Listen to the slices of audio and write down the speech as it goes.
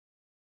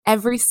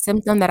every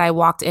symptom that I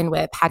walked in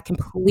with had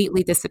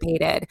completely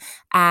dissipated.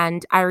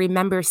 And I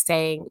remember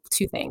saying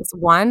two things.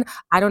 One,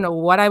 I don't know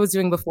what I was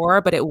doing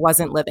before, but it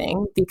wasn't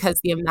living, because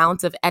the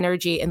amount of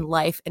energy and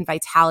life and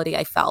vitality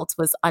I felt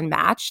was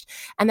unmatched.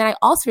 And then I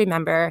also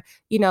remember,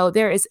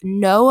 there is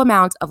no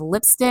amount of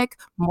lipstick,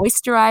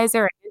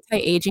 moisturizer,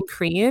 anti-aging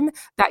cream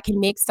that can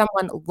make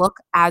someone look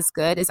as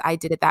good as I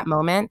did at that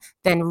moment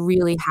than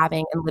really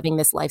having and living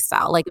this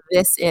lifestyle. Like,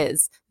 this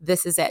is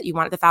it. You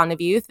want the fountain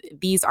of youth?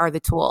 These are the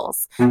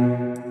tools.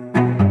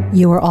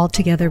 You are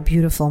altogether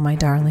beautiful, my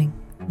darling.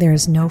 There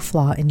is no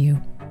flaw in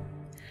you.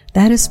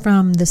 That is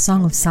from the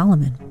Song of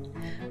Solomon.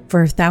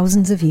 For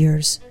thousands of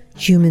years,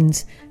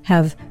 humans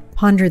have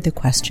pondered the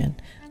question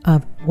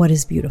of what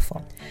is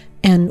beautiful.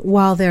 And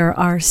while there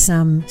are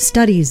some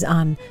studies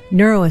on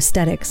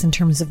neuroaesthetics in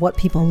terms of what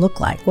people look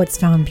like, what's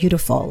found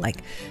beautiful, like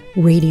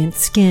radiant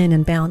skin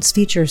and balanced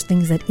features,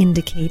 things that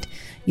indicate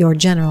your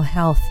general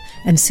health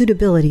and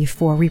suitability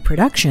for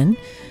reproduction,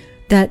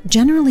 that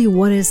generally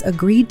what is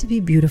agreed to be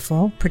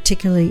beautiful,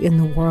 particularly in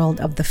the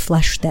world of the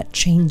flesh that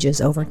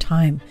changes over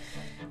time,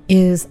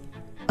 is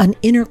an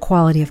inner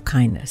quality of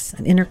kindness,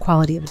 an inner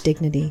quality of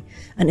dignity,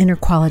 an inner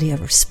quality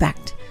of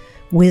respect,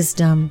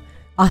 wisdom,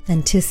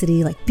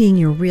 authenticity, like being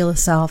your real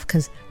self,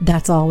 because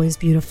that's always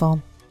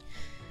beautiful.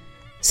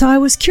 So I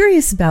was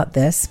curious about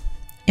this,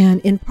 and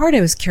in part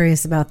I was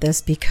curious about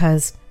this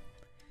because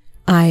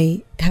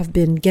I have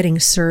been getting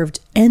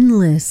served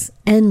endless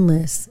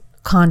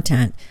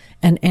content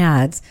and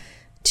ads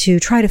to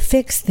try to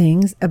fix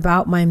things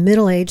about my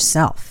middle-aged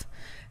self.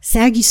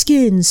 Saggy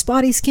skin,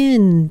 spotty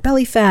skin,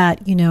 belly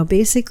fat,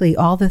 basically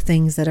all the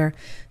things that are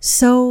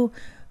so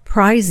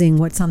prizing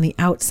what's on the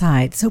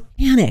outside, so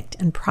panicked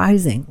and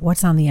prizing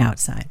what's on the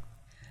outside.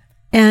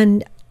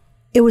 And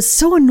it was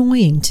so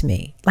annoying to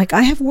me. Like,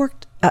 I have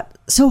worked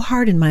so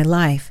hard in my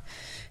life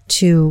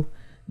to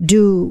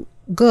do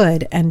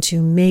good and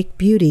to make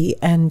beauty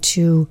and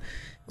to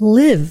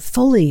live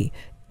fully.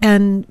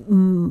 And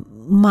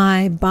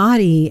my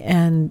body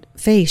and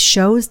face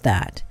shows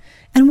that.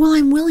 And while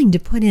I'm willing to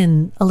put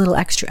in a little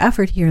extra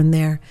effort here and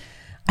there,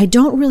 I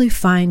don't really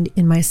find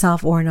in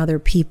myself or in other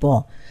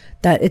people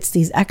that it's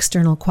these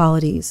external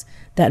qualities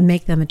that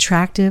make them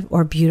attractive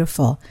or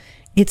beautiful.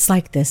 It's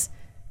like this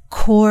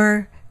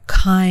core,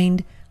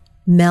 kind,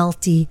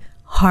 melty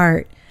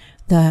heart,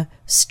 the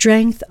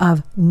strength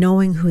of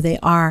knowing who they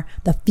are,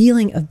 the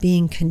feeling of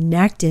being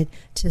connected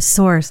to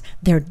source,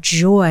 their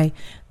joy,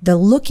 the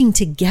looking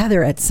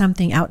together at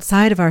something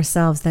outside of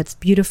ourselves that's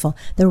beautiful,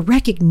 the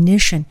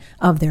recognition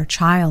of their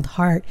child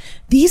heart.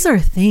 These are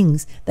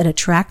things that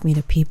attract me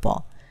to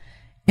people.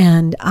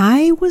 And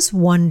I was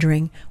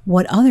wondering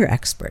what other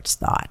experts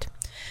thought.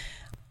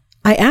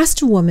 I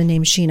asked a woman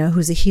named Sheena,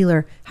 who's a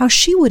healer, how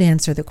she would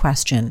answer the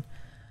question,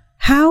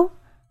 how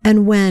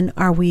and when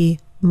are we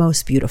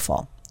most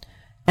beautiful?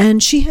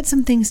 And she had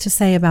some things to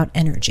say about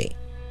energy.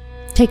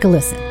 Take a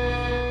listen.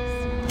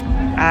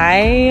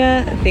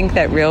 I think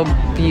that real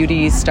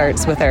beauty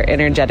starts with our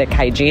energetic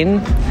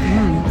hygiene.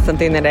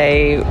 Something that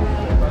I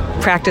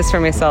practice for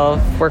myself,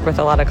 work with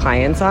a lot of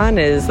clients on,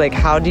 is like,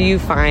 how do you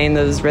find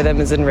those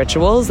rhythms and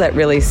rituals that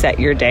really set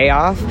your day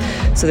off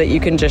so that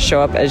you can just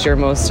show up as your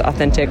most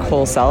authentic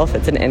whole self?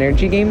 It's an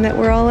energy game that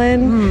we're all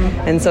in.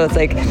 And so it's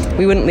like,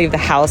 we wouldn't leave the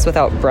house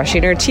without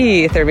brushing our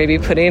teeth or maybe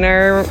putting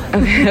our,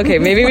 okay,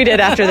 maybe we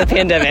did after the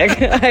pandemic.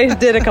 I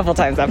did a couple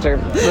times after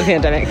the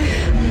pandemic.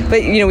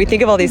 But, we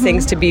think of all these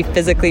things to be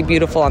physically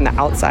beautiful on the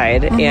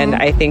outside. And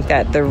I think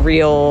that the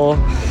real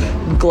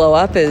glow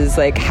up is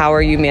like, how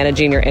are you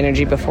managing your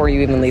energy before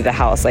you even leave the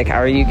house? Like, how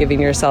are you giving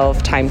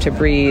yourself time to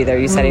breathe? Are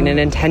you setting an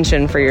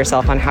intention for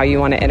yourself on how you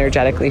want to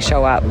energetically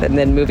show up? And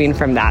then moving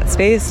from that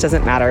space,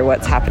 doesn't matter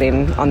what's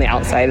happening on the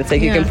outside. It's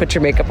like, you can put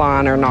your makeup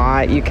on or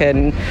not, you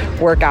can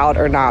work out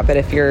or not. But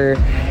if you're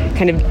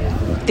kind of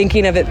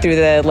thinking of it through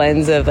the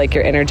lens of like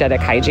your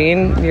energetic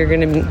hygiene, you're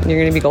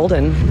gonna be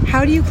golden.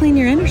 How do you clean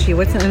your energy?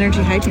 What's an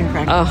energy hygiene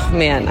practice? Oh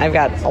man, I've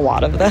got a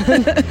lot of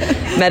them.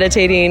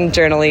 Meditating,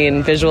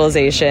 journaling,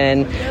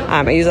 visualization.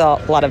 I use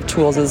a lot of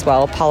tools as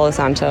well. Palo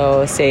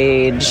Santo,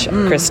 sage,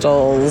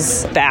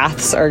 crystals.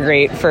 Baths are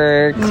great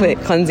for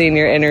cleansing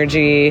your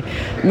energy.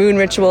 Moon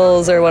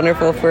rituals are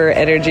wonderful for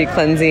energy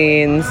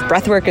cleansings.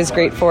 Breath work is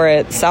great for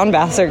it. Sound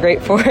baths are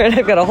great for it.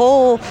 I've got a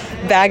whole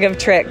bag of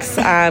tricks,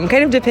 kind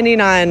of depending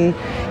on,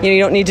 you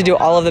don't need to do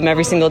all of them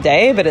every single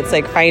day, but it's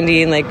like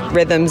finding like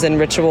rhythms and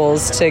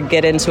rituals to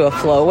get into a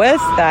flow with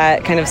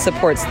that kind of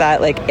supports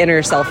that like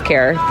inner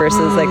self-care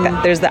versus like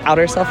that. There's the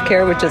outer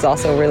self-care, which is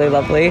also really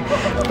lovely,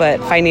 but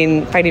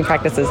finding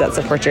practices that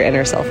support your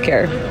inner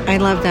self-care. I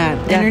love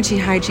that. Yeah. Energy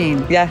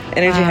hygiene. Yeah,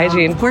 energy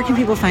hygiene. Where can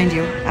people find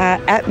you?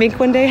 At Make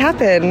One Day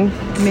Happen.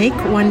 Make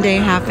One Day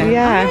Happen.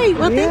 Yeah. All right.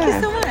 Well, thank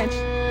you so much.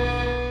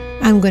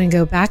 I'm going to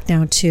go back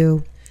now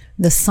to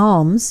the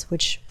Psalms,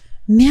 which,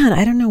 man,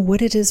 I don't know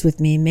what it is with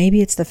me.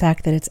 Maybe it's the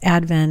fact that it's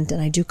Advent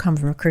and I do come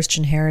from a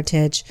Christian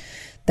heritage,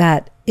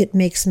 that it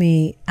makes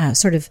me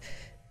sort of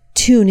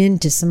tune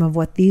into some of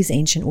what these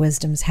ancient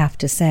wisdoms have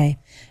to say.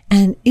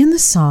 And in the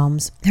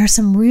Psalms, there are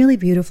some really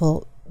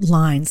beautiful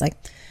lines like,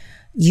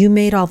 You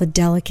made all the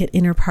delicate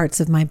inner parts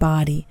of my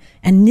body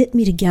and knit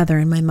me together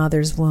in my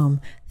mother's womb.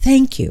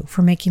 Thank you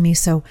for making me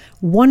so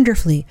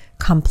wonderfully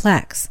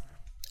complex.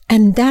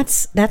 And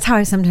that's how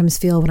I sometimes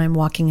feel when I'm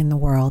walking in the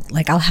world.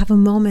 Like I'll have a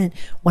moment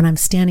when I'm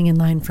standing in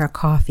line for a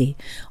coffee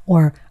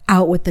or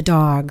out with the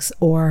dogs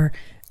or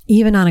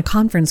even on a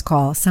conference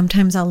call.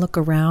 Sometimes I'll look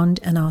around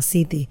and I'll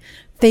see the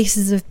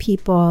faces of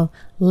people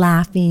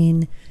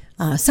laughing,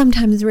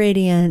 sometimes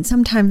radiant,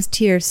 sometimes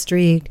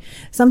tear-streaked,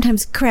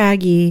 sometimes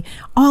craggy,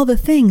 all the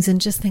things,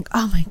 and just think,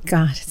 oh my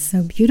God, it's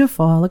so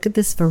beautiful. Look at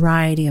this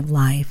variety of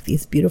life,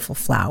 these beautiful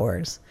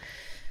flowers.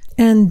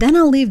 And then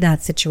I'll leave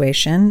that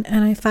situation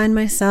and I find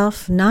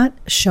myself not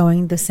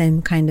showing the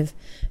same kind of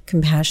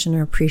compassion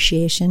or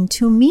appreciation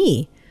to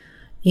me.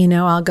 You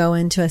know, I'll go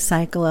into a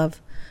cycle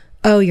of,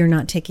 oh, you're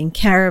not taking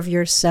care of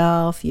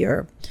yourself.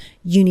 You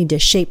need to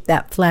shape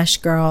that flesh,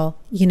 girl,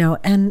 you know,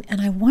 and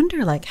I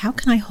wonder, like, how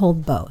can I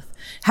hold both?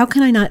 How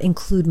can I not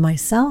include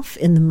myself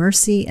in the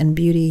mercy and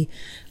beauty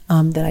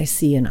that I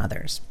see in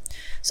others?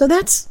 So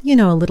that's, you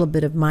know, a little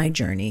bit of my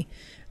journey.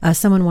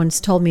 Someone once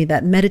told me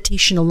that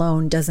meditation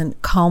alone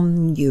doesn't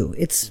calm you.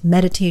 It's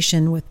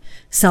meditation with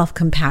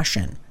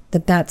self-compassion.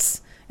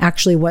 That's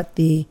actually what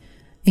the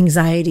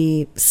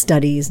anxiety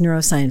studies,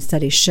 neuroscience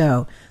studies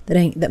show,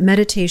 that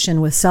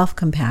meditation with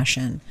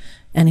self-compassion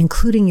and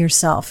including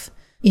yourself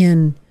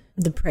in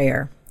the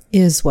prayer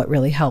is what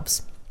really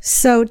helps.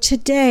 So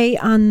today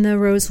on the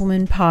Rose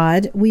Woman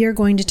Pod, we are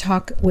going to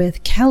talk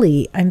with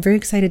Kelle. I'm very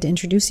excited to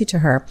introduce you to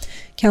her.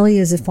 Kelle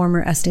is a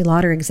former Estee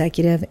Lauder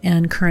executive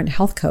and current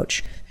health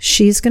coach.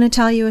 She's going to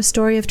tell you a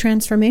story of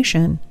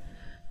transformation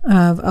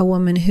of a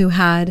woman who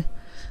had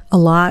a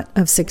lot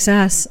of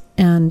success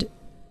and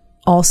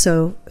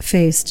also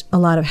faced a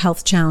lot of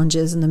health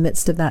challenges in the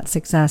midst of that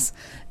success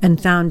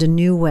and found a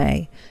new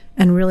way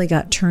and really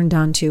got turned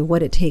on to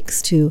what it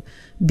takes to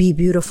be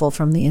beautiful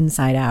from the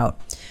inside out.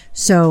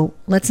 So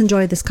let's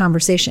enjoy this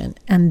conversation.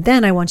 And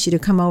then I want you to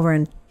come over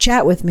and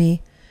chat with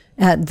me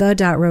at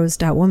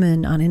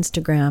the.rose.woman on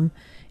Instagram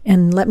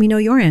and let me know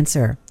your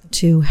answer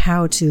to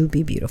how to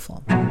be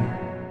beautiful.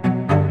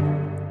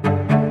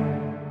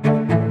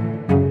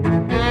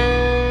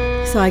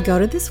 So I go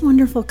to this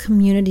wonderful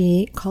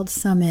community called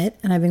Summit,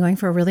 and I've been going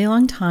for a really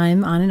long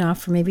time, on and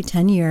off for maybe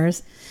 10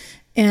 years.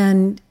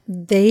 And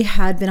they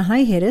had been a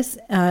hiatus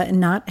and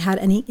not had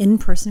any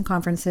in-person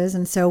conferences.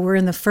 And so we're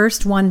in the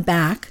first one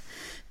back,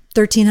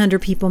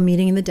 1,300 people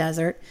meeting in the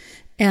desert.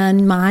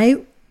 And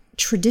my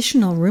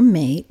traditional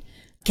roommate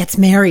gets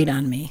married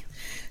on me.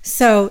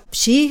 So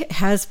she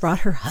has brought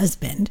her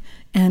husband,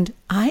 and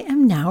I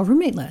am now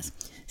roommateless.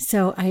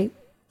 So I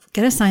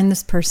get assigned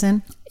this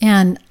person,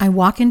 and I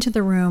walk into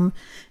the room,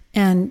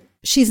 and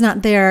she's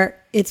not there.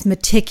 It's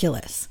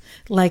meticulous.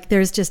 Like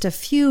there's just a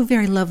few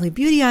very lovely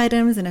beauty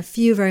items and a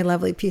few very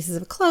lovely pieces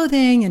of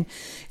clothing.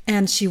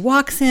 And she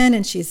walks in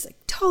and she's like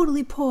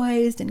totally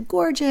poised and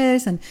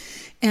gorgeous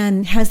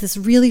and has this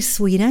really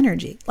sweet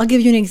energy. I'll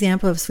give you an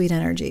example of sweet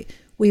energy.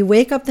 We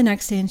wake up the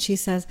next day and she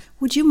says,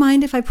 would you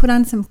mind if I put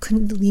on some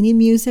Kundalini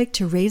music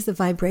to raise the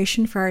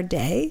vibration for our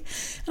day?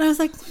 And I was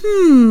like,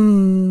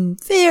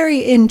 very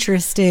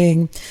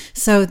interesting.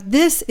 So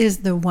this is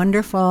the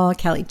wonderful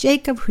Kelle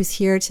Jacob, who's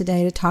here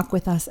today to talk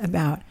with us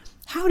about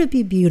how to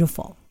be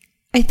beautiful.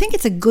 I think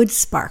it's a good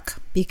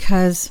spark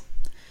because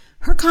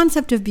her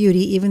concept of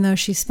beauty, even though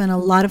she spent a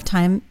lot of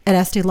time at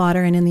Estee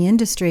Lauder and in the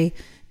industry,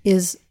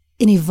 is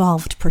an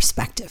evolved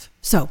perspective.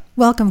 So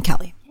welcome,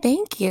 Kelle.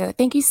 Thank you.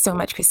 Thank you so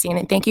much, Christine.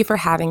 And thank you for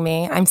having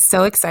me. I'm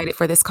so excited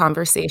for this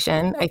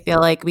conversation. I feel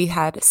like we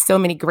had so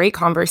many great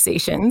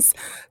conversations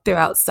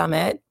throughout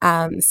Summit.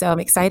 So I'm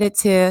excited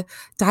to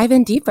dive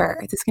in deeper.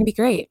 This is going to be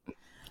great.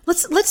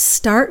 Let's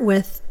start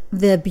with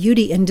the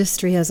beauty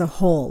industry as a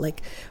whole.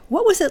 Like,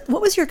 what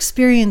was your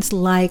experience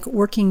like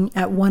working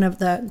at one of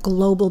the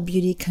global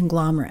beauty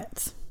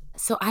conglomerates?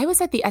 So I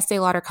was at the Estee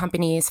Lauder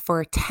companies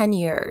for 10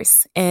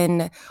 years,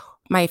 and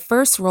my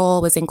first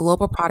role was in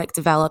global product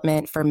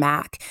development for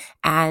MAC.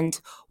 And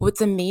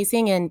what's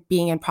amazing in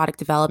being in product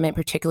development,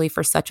 particularly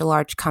for such a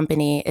large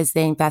company, is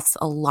they invest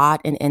a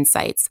lot in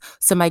insights.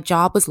 So my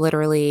job was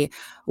literally,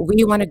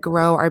 we want to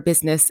grow our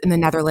business in the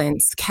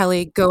Netherlands.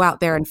 Kelle, go out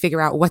there and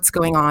figure out what's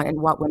going on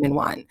and what women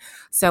want.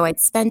 So I'd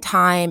spend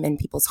time in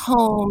people's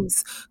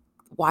homes,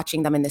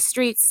 watching them in the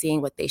streets,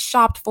 seeing what they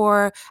shopped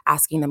for,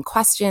 asking them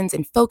questions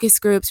in focus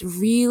groups,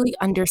 really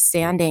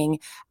understanding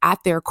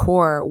at their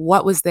core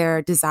what was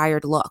their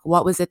desired look,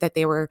 what was it that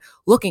they were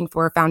looking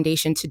for a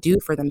foundation to do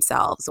for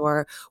themselves,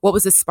 or what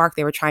was the spark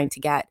they were trying to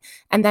get,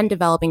 and then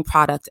developing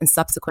product and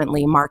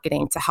subsequently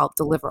marketing to help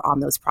deliver on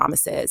those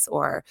promises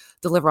or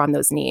deliver on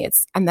those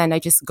needs. And then I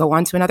just go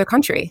on to another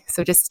country.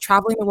 So just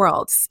traveling the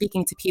world,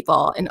 speaking to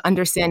people and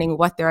understanding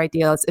what their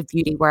ideals of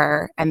beauty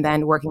were, and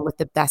then working with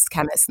the best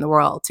chemists in the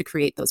world to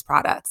create those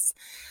products.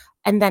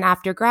 And then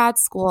after grad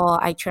school,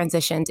 I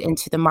transitioned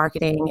into the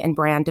marketing and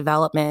brand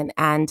development.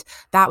 And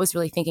that was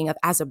really thinking of,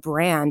 as a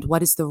brand,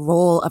 what is the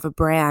role of a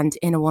brand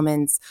in a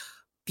woman's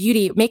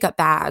beauty makeup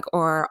bag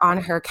or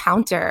on her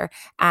counter,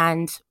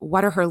 and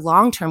what are her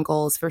long-term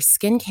goals for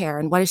skincare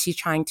and what is she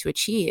trying to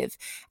achieve.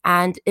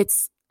 And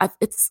it's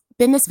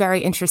been this very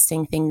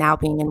interesting thing now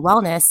being in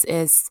wellness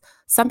is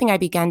something I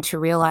began to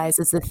realize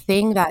is the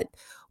thing that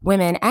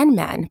women and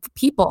men,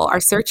 people are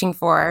searching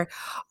for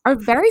are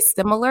very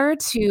similar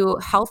to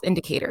health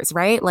indicators,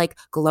 right? Like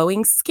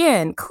glowing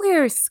skin,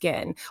 clear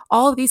skin,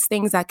 all of these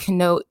things that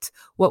connote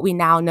what we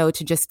now know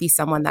to just be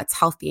someone that's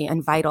healthy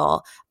and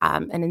vital,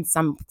 and in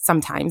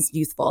sometimes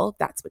youthful.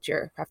 That's what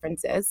your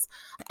preference is.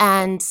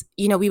 And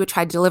we would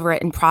try to deliver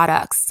it in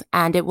products.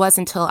 And it was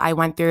until I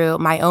went through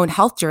my own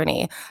health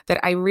journey that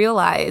I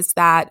realized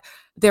that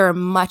there are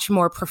much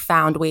more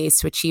profound ways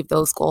to achieve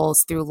those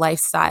goals through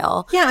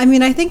lifestyle. Yeah, I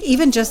mean, I think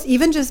even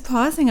just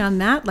pausing on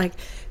that, like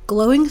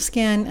glowing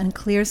skin and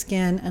clear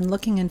skin and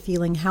looking and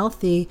feeling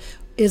healthy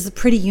is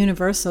pretty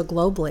universal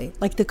globally.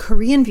 Like the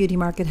Korean beauty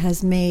market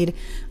has made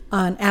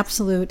an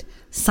absolute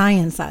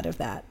science out of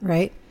that,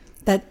 right?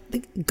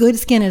 That good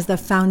skin is the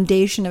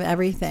foundation of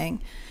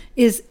everything.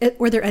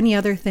 Were there any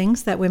other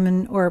things that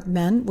women or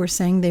men were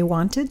saying they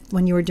wanted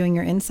when you were doing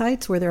your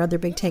insights? Were there other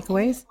big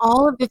takeaways?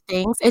 All of the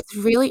things, it's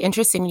really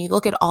interesting when you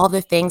look at all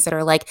the things that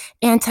are like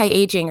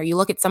anti-aging, or you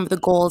look at some of the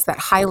goals that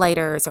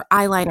highlighters or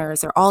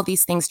eyeliners or all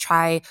these things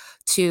try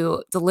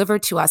to deliver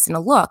to us in a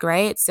look,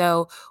 right?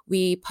 So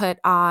we put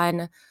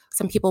on,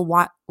 some people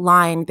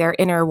line their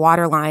inner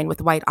waterline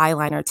with white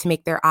eyeliner to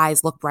make their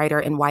eyes look brighter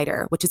and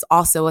whiter, which is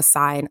also a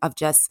sign of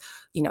just,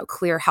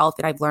 clear health.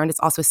 And I've learned it's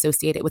also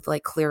associated with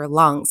like clear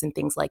lungs and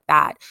things like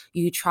that.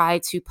 You try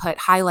to put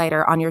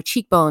highlighter on your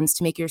cheekbones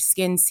to make your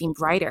skin seem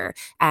brighter.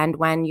 And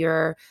when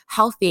you're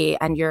healthy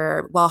and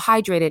you're well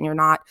hydrated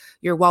and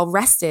you're well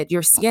rested,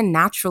 your skin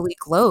naturally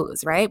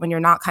glows, right? When you're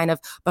not kind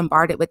of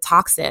bombarded with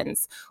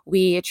toxins.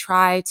 We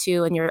try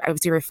to, I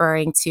was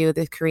referring to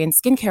the Korean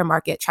skincare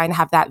market, trying to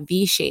have that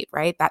V shape,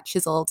 right? That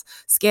chiseled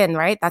skin,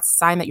 right? That's a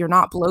sign that you're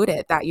not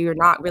bloated, that you're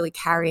not really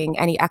carrying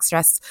any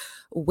excess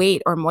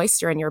weight or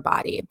moisture in your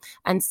body.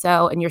 And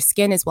your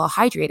skin is well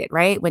hydrated,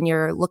 right? When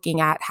you're looking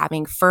at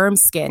having firm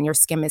skin, your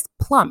skin is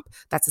plump.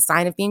 That's a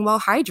sign of being well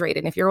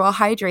hydrated. If you're well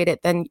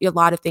hydrated, then a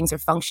lot of things are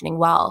functioning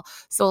well.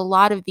 So a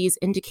lot of these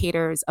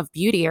indicators of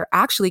beauty are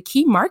actually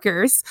key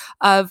markers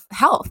of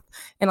health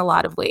in a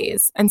lot of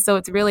ways. And so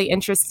it's really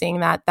interesting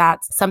that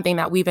that's something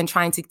that we've been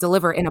trying to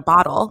deliver in a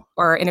bottle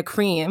or in a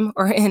cream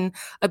or in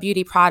a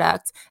beauty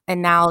product.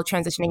 And now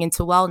transitioning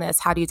into wellness,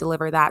 how do you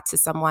deliver that to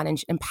someone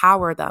and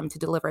empower them to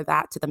deliver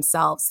that to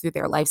themselves through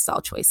their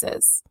lifestyle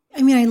choices?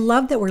 I mean, I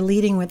love that we're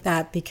leading with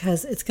that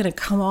because it's going to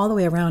come all the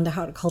way around to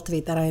how to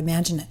cultivate that. I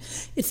imagine it.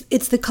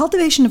 It's the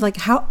cultivation of like,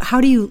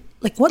 how do you,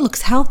 like what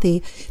looks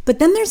healthy, but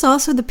then there's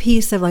also the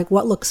piece of like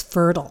what looks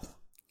fertile.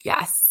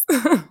 Yes.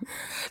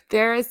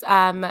 There's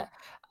a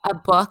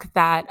book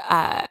that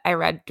I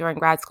read during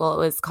grad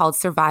school. It was called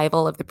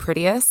Survival of the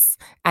Prettiest,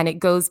 and it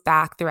goes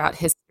back throughout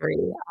history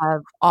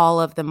of all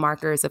of the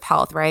markers of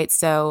health, right?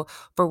 So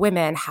for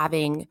women,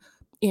 having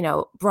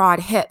broad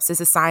hips is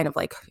a sign of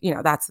like,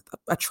 that's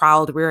a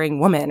child-rearing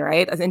woman,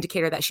 right? An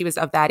indicator that she was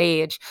of that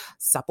age.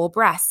 Supple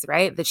breasts,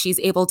 right? That she's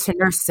able to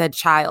nurse said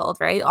child,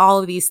 right? All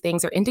of these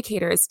things are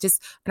indicators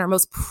just in our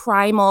most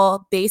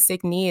primal,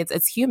 basic needs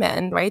as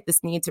human, right?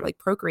 This need to like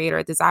procreate or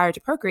a desire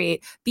to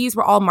procreate. These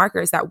were all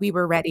markers that we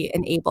were ready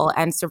and able,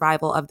 and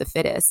survival of the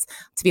fittest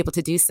to be able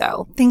to do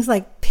so. Things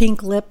like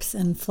pink lips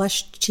and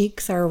flushed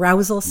cheeks are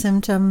arousal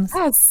symptoms.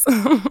 Yes.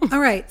 All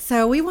right.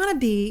 So we want to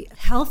be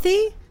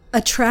healthy,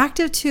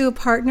 attractive to a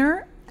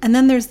partner. And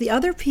then there's the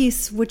other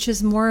piece, which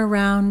is more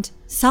around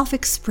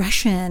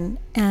self-expression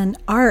and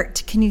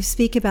art. Can you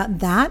speak about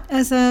that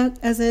as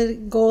a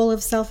goal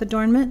of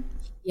self-adornment?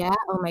 Yeah.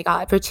 Oh my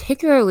God.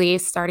 Particularly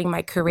starting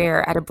my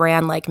career at a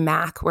brand like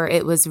MAC, where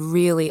it was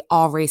really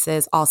all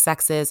races, all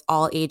sexes,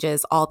 all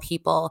ages, all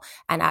people.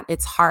 And at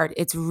its heart,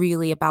 it's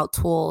really about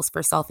tools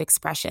for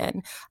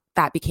self-expression.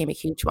 That became a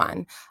huge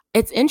one.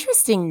 It's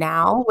interesting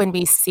now when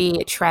we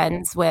see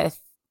trends with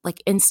like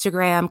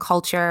Instagram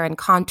culture and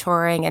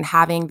contouring and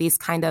having these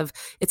kind of,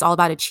 it's all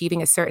about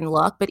achieving a certain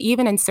look, but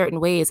even in certain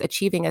ways,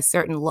 achieving a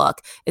certain look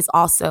is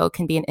also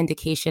can be an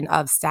indication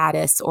of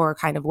status or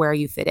kind of where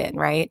you fit in,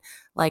 right?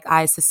 Like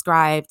I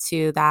subscribe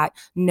to that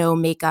no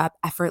makeup,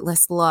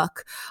 effortless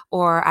look,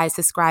 or I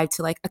subscribe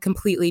to like a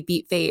completely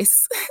beat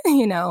face,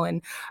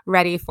 and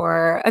ready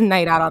for a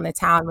night out on the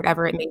town,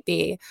 whatever it may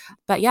be.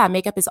 But yeah,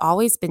 makeup has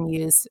always been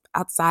used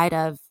outside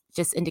of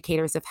just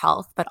indicators of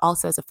health, but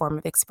also as a form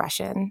of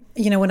expression.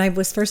 When I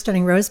was first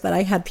studying Rosebud,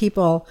 I had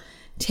people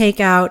take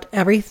out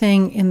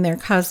everything in their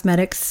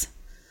cosmetics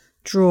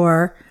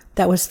drawer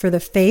that was for the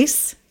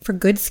face, for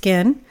good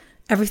skin,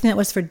 everything that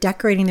was for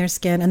decorating their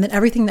skin, and then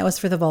everything that was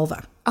for the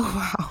vulva.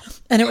 Oh, wow.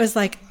 And it was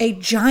like a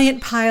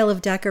giant pile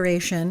of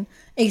decoration,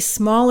 a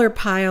smaller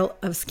pile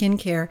of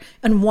skincare,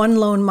 and one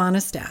lone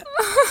monostat.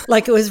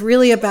 Like it was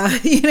really about,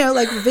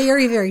 like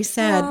very, very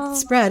sad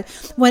spread.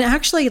 When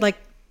actually, like,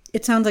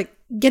 it sounds like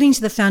getting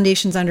to the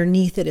foundations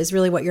underneath it is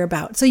really what you're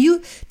about. So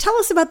you tell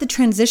us about the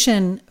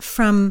transition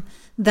from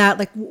that.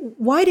 Like,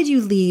 why did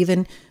you leave?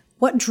 And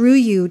What drew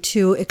you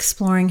to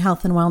exploring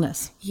health and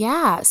wellness?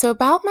 Yeah. So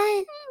about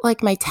my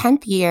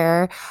 10th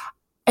year,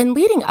 and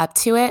leading up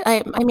to it,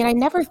 I mean, I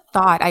never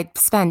thought I'd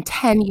spend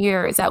 10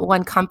 years at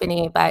one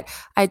company, but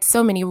I had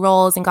so many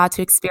roles and got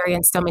to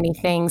experience so many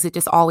things. It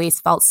just always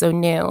felt so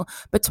new.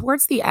 But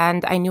towards the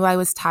end, I knew I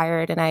was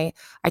tired, and I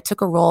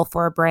took a role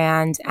for a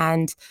brand,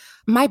 and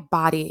my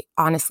body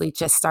honestly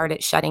just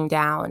started shutting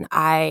down.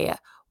 I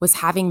was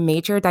having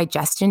major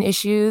digestion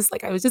issues.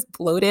 Like I was just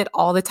bloated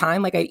all the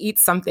time. Like I'd eat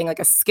something like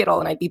a Skittle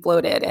and I'd be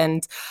bloated.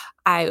 And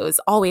I was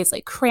always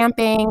like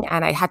cramping,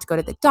 and I had to go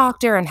to the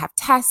doctor and have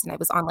tests, and I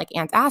was on like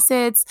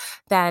antacids.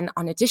 Then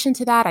on addition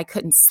to that, I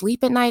couldn't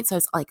sleep at night. So I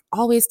was like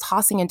always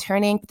tossing and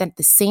turning. But then at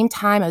the same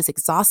time, I was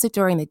exhausted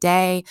during the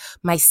day.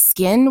 My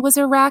skin was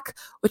a wreck,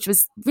 which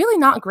was really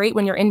not great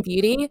when you're in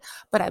beauty,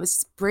 but I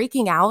was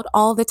breaking out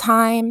all the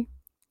time.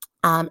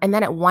 And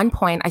then at one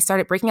point, I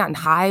started breaking out in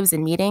hives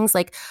and meetings.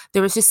 Like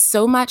there was just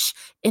so much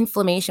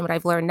inflammation. What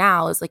I've learned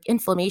now is like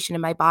inflammation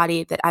in my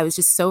body that I was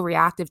just so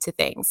reactive to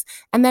things.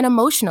 And then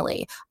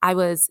emotionally, I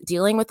was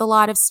dealing with a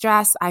lot of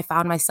stress. I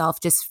found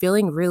myself just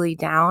feeling really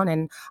down.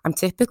 And I'm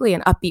typically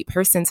an upbeat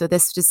person, so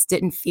this just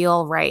didn't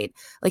feel right.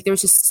 Like there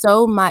was just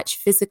so much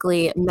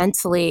physically,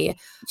 mentally,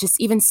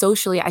 just even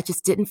socially, I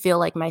just didn't feel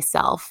like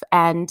myself.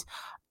 And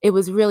it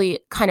was really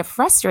kind of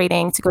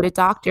frustrating to go to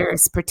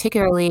doctors,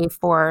 particularly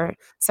for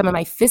some of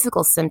my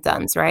physical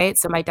symptoms, right?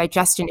 So my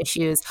digestion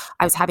issues,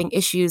 I was having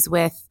issues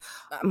with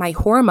my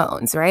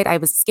hormones, right? I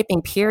was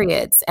skipping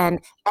periods, and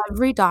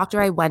every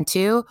doctor I went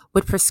to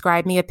would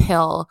prescribe me a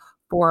pill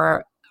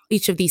for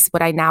each of these,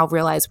 what I now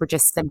realize were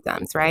just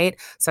symptoms, right?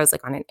 So I was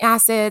like on an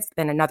acid,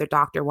 then another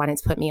doctor wanted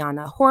to put me on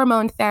a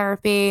hormone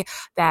therapy.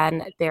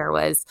 Then there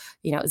was,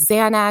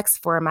 Xanax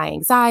for my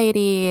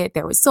anxiety.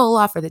 There was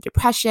Zoloft for the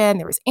depression.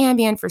 There was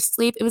Ambien for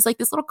sleep. It was like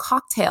this little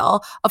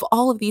cocktail of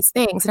all of these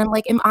things. And I'm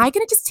like, am I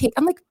going to just take,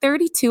 I'm like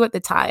 32 at the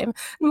time.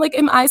 I'm like,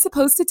 am I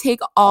supposed to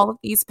take all of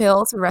these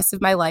pills for the rest of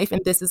my life?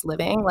 And this is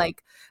living?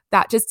 Like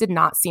that just did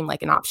not seem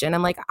like an option.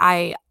 I'm like,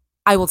 I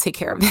will take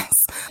care of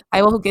this.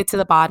 I will get to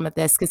the bottom of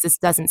this because this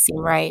doesn't seem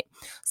right.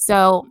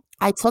 So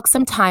I took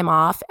some time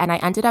off, and I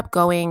ended up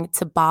going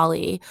to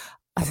Bali.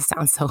 This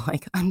sounds so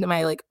like I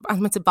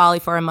went to Bali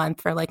for a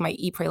month for like my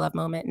Eat, Pray, Love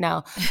moment.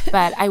 No,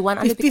 but I went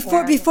under the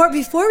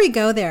before we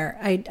go there,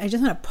 I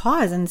just want to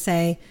pause and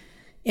say,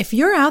 if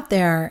you're out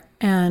there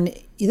and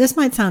this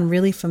might sound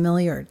really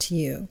familiar to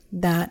you,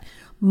 that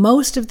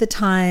most of the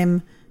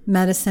time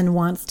medicine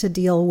wants to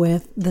deal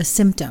with the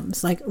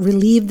symptoms, like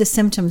relieve the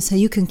symptoms so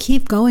you can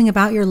keep going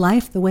about your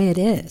life the way it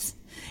is.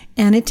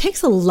 And it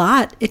took a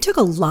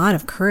lot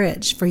of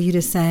courage for you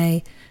to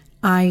say,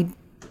 I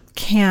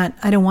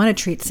don't want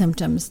to treat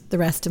symptoms the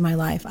rest of my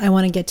life. I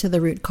want to get to the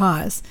root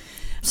cause.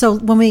 So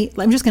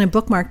I'm just going to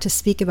bookmark to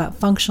speak about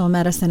functional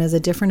medicine as a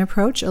different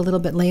approach a little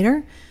bit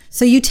later.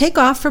 So you take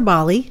off for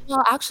Bali.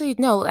 Well, actually,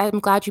 no, I'm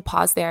glad you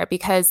paused there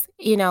because,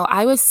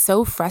 I was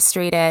so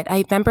frustrated.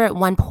 I remember at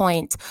one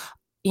point,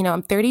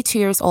 I'm 32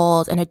 years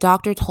old, and a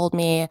doctor told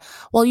me,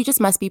 well, you just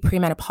must be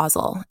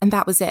premenopausal. And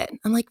that was it.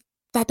 I'm like,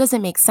 that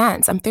doesn't make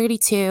sense. I'm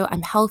 32.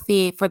 I'm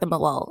healthy for the,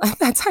 well, at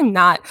that time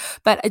not,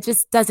 but it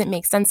just doesn't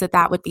make sense that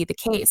that would be the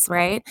case,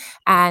 right?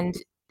 And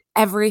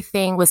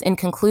everything was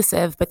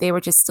inconclusive, but they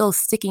were just still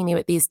sticking me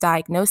with these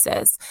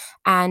diagnoses.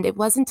 And it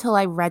wasn't until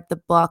I read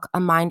the book, A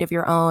Mind of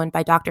Your Own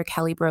by Dr.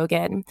 Kelly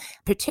Brogan.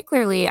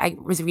 Particularly, I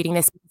was reading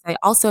this because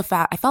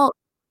I felt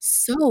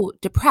so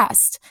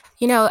depressed.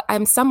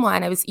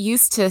 I was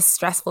used to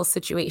stressful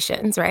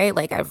situations, right?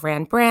 Like I've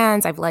ran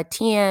brands, I've led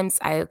teams,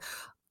 I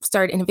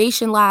started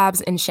innovation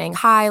labs in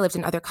Shanghai, lived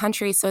in other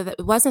countries. So that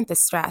it wasn't the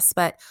stress,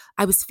 but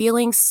I was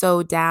feeling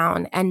so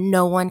down, and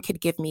no one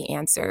could give me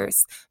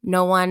answers.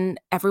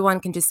 Everyone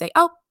can just say,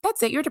 oh,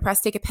 that's it, you're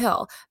depressed, take a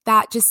pill.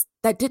 That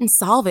didn't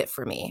solve it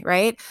for me,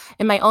 right?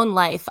 In my own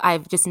life,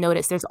 I've just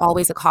noticed there's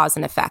always a cause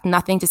and effect.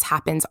 Nothing just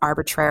happens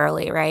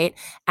arbitrarily, right?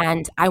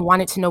 And I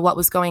wanted to know what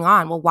was going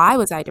on. Well, why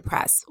was I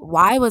depressed?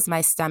 Why was my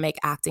stomach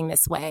acting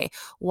this way?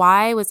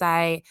 Why was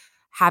I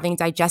having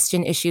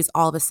digestion issues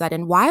all of a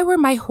sudden? Why were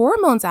my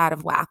hormones out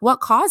of whack?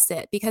 What caused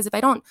it? Because if I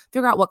don't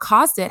figure out what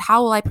caused it,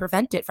 how will I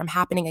prevent it from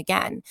happening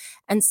again?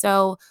 And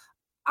so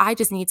I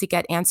just need to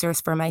get answers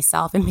for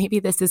myself. And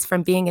maybe this is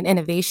from being in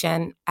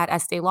innovation at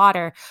Estee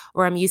Lauder,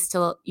 where I'm used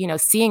to,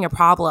 seeing a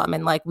problem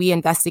and like we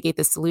investigate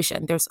the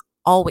solution. There's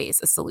always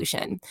a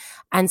solution.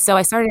 And so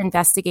I started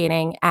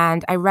investigating,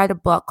 and I read a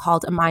book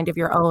called A Mind of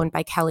Your Own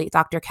by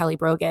Dr. Kelly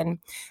Brogan.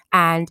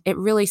 And it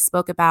really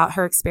spoke about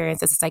her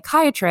experience as a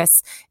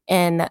psychiatrist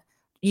in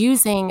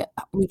using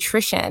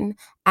nutrition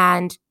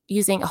and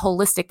using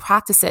holistic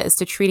practices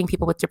to treating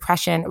people with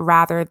depression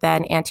rather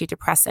than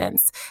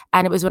antidepressants.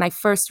 And it was when I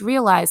first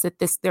realized that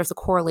there's a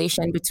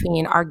correlation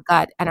between our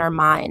gut and our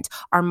mind,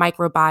 our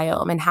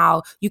microbiome, and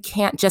how you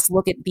can't just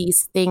look at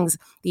these things,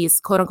 these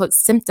quote unquote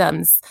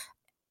symptoms,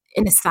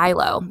 in a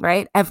silo,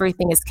 right?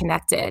 Everything is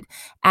connected.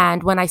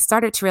 And when I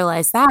started to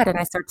realize that, and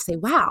I started to say,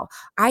 wow,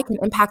 I can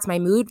impact my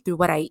mood through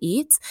what I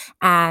eat.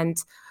 And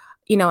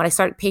and I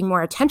started paying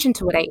more attention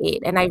to what I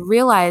ate. And I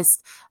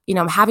realized,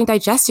 I'm having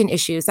digestion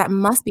issues. That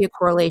must be a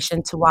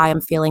correlation to why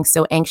I'm feeling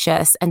so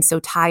anxious and so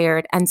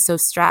tired and so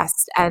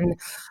stressed. And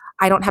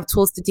I don't have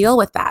tools to deal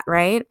with that,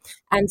 right?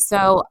 And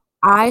so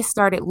I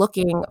started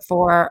looking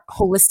for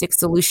holistic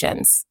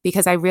solutions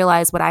because I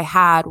realized what I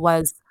had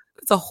was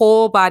it's a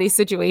whole body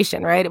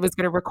situation, right? It was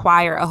going to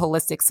require a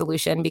holistic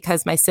solution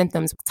because my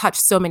symptoms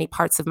touched so many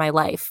parts of my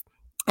life.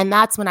 And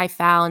that's when I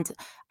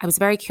was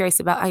very curious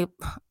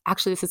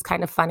actually, this is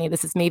kind of funny.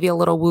 This is maybe a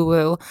little woo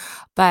woo,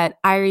 but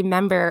I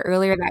remember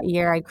earlier that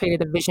year, I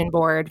created a vision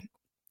board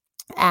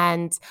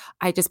and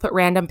I just put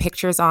random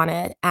pictures on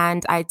it.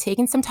 And I'd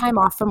taken some time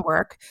off from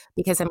work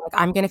because I'm like,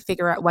 I'm going to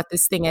figure out what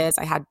this thing is.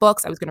 I had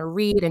books I was going to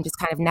read and just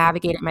kind of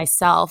navigate it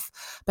myself.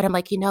 But I'm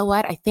like, you know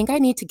what? I think I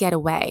need to get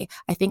away.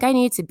 I think I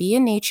need to be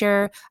in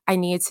nature. I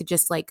need to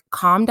just like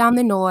calm down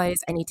the noise.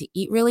 I need to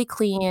eat really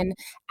clean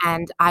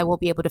and I will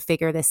be able to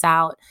figure this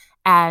out.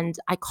 And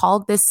I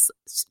called this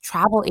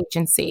travel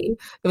agency.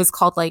 It was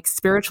called like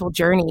Spiritual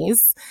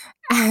Journeys.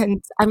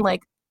 And I'm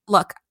like,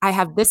 look, I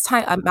have this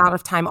amount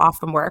of time off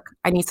from work.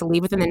 I need to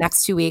leave within the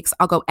next 2 weeks.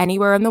 I'll go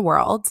anywhere in the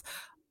world.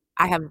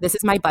 This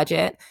is my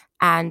budget.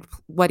 And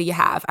what do you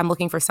have? I'm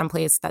looking for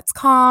someplace that's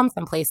calm,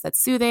 someplace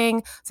that's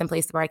soothing,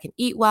 someplace where I can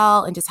eat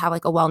well and just have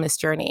like a wellness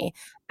journey.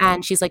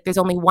 And she's like, there's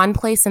only one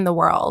place in the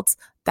world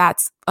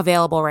that's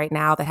available right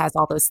now that has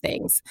all those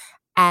things.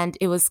 And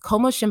it was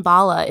Como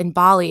Shambhala in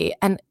Bali.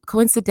 And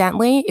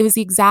coincidentally, it was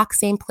the exact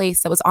same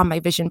place that was on my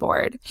vision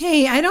board.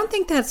 Hey, I don't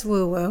think that's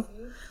woo-woo.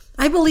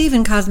 I believe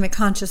in cosmic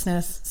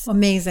consciousness.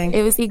 Amazing.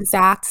 It was the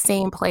exact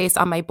same place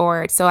on my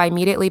board. So I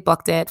immediately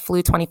booked it,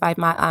 flew 25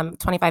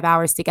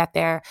 hours to get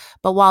there.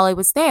 But while I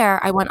was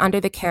there, I went under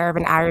the care of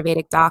an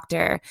Ayurvedic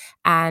doctor.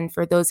 And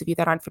for those of you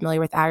that aren't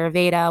familiar with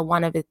Ayurveda,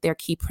 one of their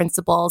key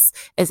principles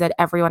is that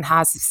everyone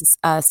has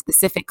a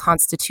specific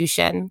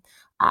constitution.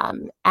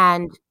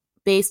 And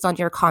based on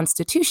your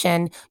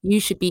constitution, you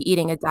should be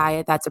eating a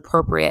diet that's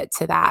appropriate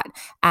to that.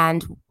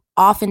 And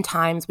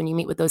oftentimes when you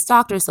meet with those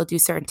doctors, they'll do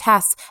certain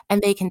tests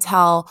and they can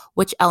tell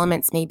which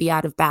elements may be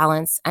out of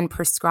balance and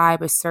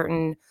prescribe a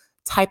certain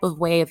type of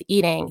way of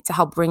eating to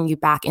help bring you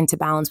back into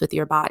balance with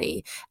your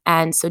body.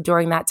 And so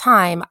during that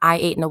time, I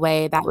ate in a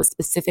way that was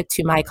specific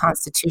to my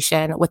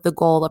constitution with the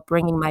goal of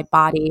bringing my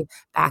body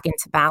back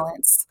into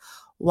balance.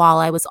 While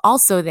I was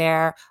also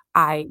there,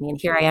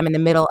 here I am in the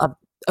middle of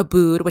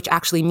Abood, which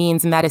actually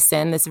means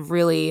medicine, this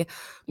really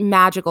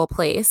magical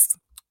place.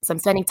 So I'm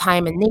spending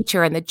time in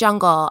nature, in the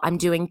jungle. I'm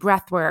doing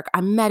breath work.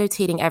 I'm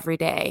meditating every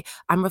day.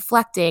 I'm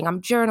reflecting.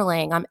 I'm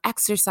journaling. I'm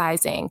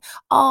exercising.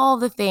 All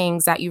the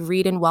things that you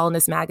read in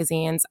wellness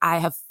magazines, I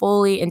have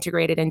fully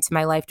integrated into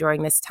my life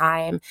during this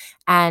time.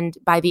 And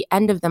by the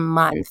end of the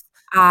month,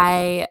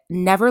 I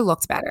never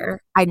looked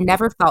better. I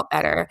never felt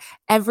better.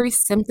 Every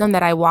symptom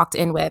that I walked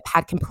in with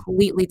had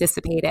completely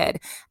dissipated.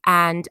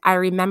 And I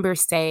remember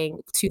saying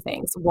two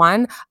things.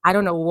 One, I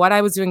don't know what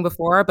I was doing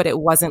before, but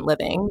it wasn't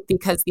living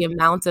because the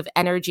amount of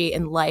energy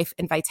and life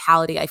and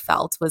vitality I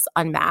felt was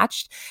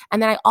unmatched. And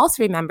then I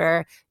also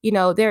remember,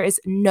 there is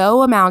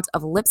no amount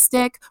of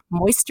lipstick,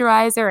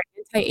 moisturizer, or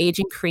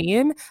anti-aging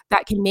cream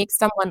that can make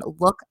someone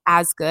look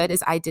as good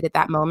as I did at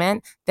that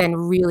moment than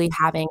really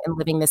having and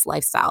living this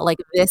lifestyle. Like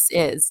this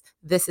is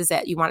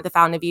it. You wanted the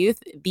fountain of youth.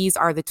 These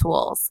are the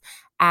tools.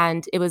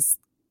 And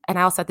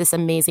I also had this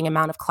amazing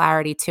amount of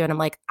clarity too. And I'm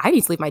like, I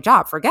need to leave my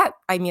job.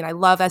 I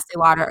love Estee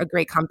Lauder, a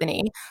great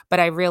company, but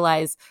I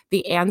realize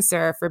the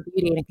answer for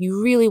beauty. And if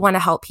you really want to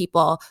help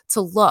people to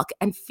look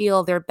and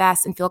feel their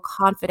best and feel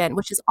confident,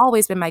 which has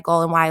always been my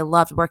goal and why I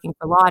loved working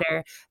for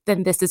Lauder,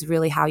 then this is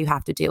really how you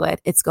have to do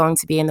it. It's going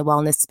to be in the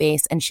wellness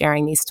space and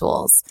sharing these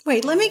tools.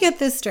 Wait, let me get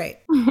this straight.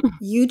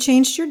 You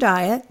changed your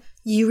diet,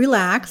 you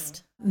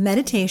relaxed,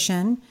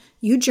 meditation,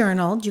 you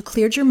journaled, you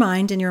cleared your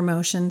mind and your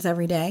emotions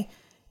every day.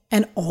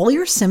 And all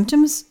your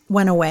symptoms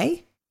went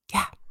away?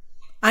 Yeah.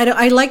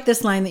 I like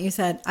this line that you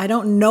said. I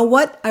don't know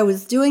what I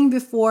was doing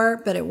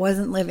before, but it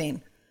wasn't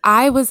living.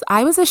 I was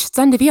a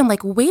stunned to be. I'm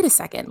like, wait a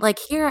second. Like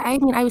here,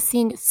 I was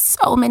seeing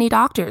so many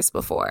doctors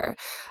before.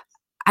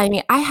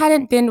 I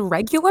hadn't been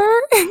regular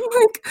in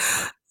like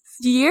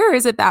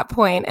years at that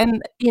point.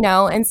 And,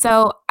 and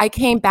so I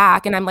came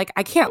back and I'm like,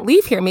 I can't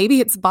leave here.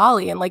 Maybe it's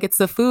Bali and like it's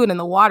the food and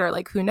the water,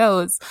 like who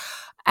knows?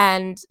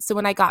 And so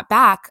when I got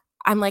back,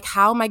 I'm like,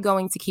 how am I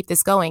going to keep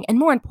this going? And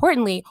more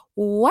importantly,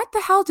 what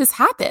the hell just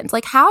happened?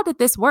 Like, how did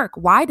this work?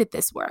 Why did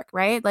this work?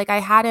 Right? Like I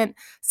hadn't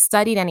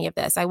studied any of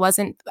this.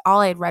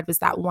 All I had read was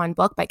that one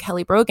book by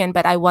Kelly Brogan,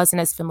 but I wasn't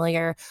as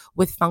familiar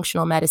with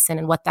functional medicine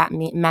and what that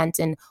meant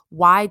and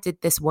why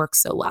did this work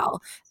so well?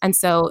 And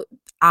so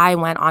I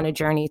went on a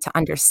journey to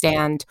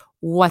understand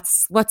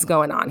what's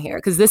going on here,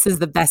 because this is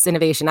the best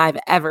innovation I've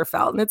ever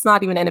felt. And it's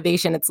not even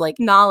innovation, it's like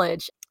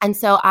knowledge. And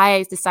so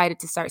I decided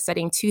to start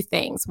studying two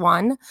things.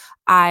 One,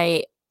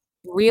 I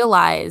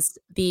realized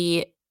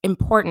the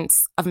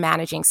importance of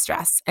managing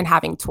stress and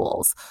having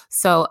tools.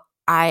 So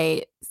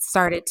I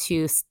started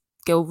to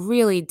go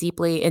really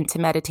deeply into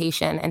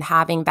meditation and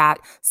having that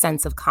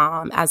sense of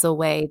calm as a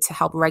way to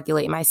help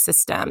regulate my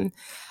system.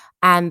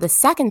 And the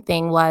second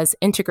thing was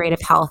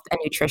integrative health and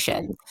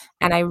nutrition.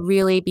 And I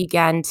really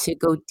began to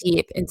go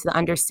deep into the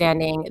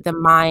understanding the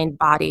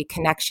mind-body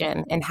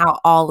connection and how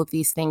all of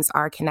these things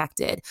are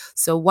connected.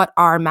 So what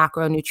are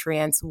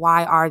macronutrients?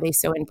 Why are they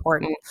so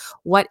important?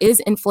 What is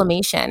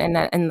inflammation?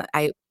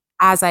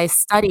 As I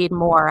studied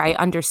more, I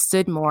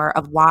understood more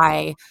of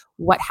why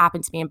what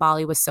happened to me in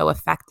Bali was so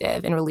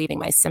effective in relieving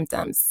my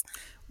symptoms.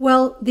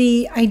 Well,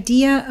 the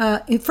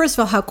idea, first of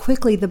all, how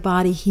quickly the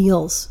body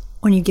heals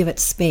when you give it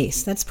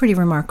space. That's pretty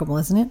remarkable,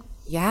 isn't it?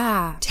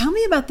 Yeah. Tell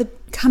me about the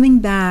coming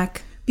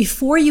back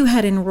before you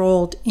had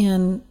enrolled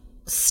in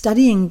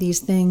studying these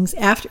things.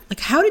 After,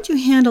 like, how did you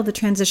handle the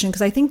transition?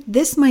 Because I think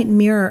this might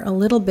mirror a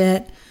little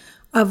bit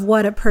of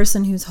what a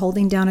person who's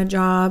holding down a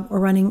job or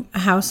running a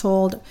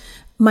household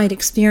might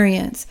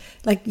experience.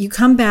 Like, you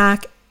come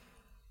back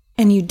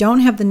and you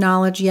don't have the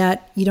knowledge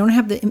yet, you don't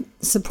have the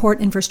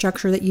support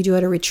infrastructure that you do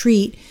at a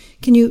retreat.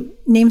 Can you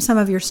name some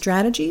of your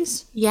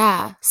strategies?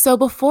 Yeah. So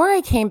before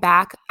I came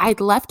back,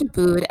 I'd left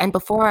Ubud, and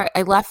before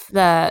I left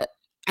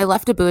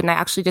Ubud, and I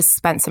actually just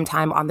spent some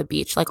time on the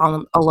beach, like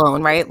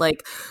alone, right?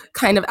 Like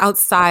kind of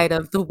outside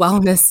of the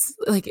wellness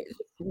like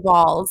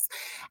walls.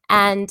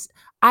 And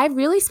I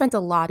really spent a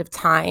lot of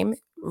time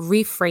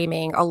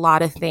reframing a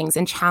lot of things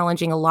and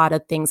challenging a lot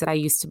of things that I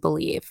used to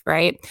believe,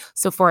 right?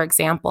 So for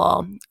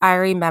example, I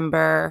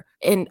remember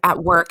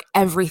at work,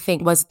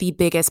 everything was the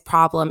biggest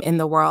problem in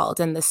the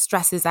world, and the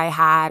stresses I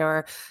had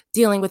or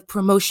dealing with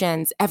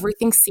promotions,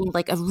 everything seemed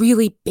like a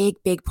really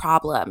big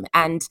problem,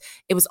 and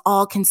it was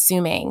all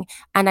consuming.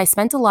 And I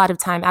spent a lot of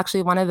time,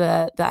 actually one of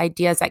the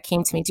ideas that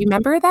came to me, do you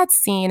remember that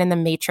scene in The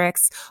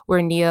Matrix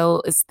where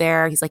Neo is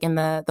there, he's like in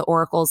the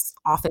Oracle's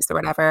office or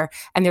whatever,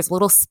 and there's a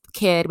little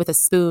kid with a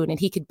spoon and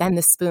he could bend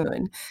the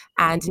spoon,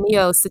 and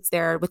Neo sits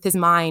there with his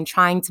mind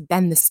trying to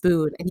bend the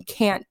spoon and he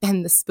can't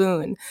bend the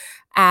spoon.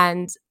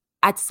 And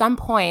at some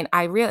point,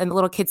 and the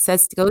little kid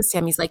goes to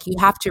him, he's like, you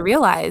have to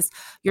realize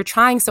you're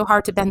trying so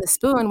hard to bend the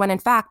spoon when in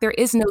fact there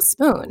is no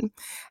spoon.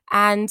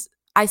 And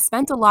I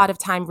spent a lot of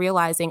time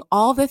realizing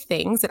all the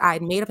things that I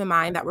had made up in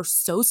mind that were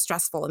so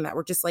stressful and that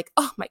were just like,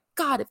 oh my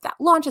God, if that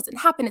launch doesn't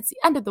happen, it's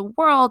the end of the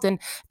world. And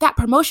that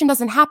promotion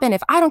doesn't happen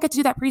if I don't get to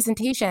do that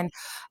presentation.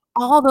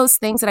 All those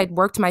things that I'd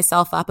worked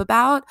myself up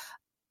about,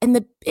 in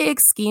the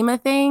big scheme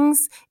of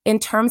things, in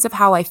terms of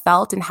how I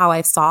felt and how I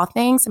saw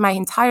things, my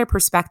entire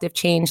perspective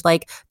changed.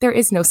 Like, there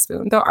is no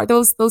spoon. There are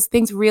those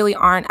things really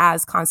aren't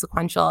as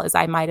consequential as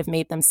I might have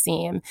made them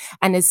seem.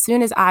 And as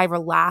soon as I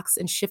relaxed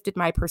and shifted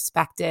my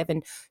perspective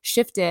and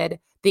shifted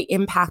the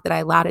impact that I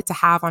allowed it to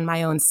have on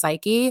my own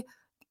psyche,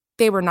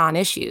 they were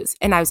non-issues.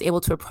 And I was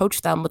able to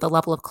approach them with a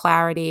level of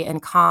clarity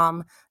and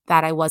calm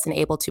that I wasn't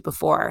able to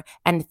before.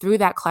 And through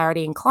that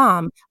clarity and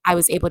calm, I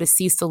was able to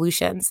see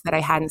solutions that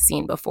I hadn't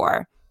seen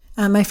before.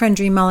 My friend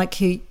Dream Malik,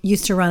 who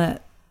used to run a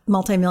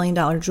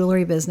multi-million-dollar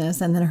jewelry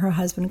business, and then her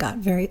husband got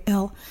very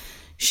ill.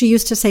 She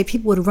used to say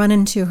people would run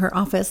into her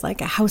office like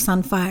a house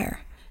on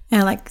fire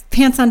and like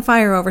pants on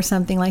fire over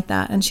something like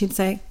that. And she'd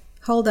say,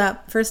 hold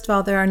up. First of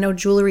all, there are no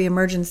jewelry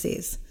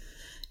emergencies,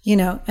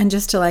 and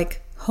just to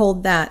like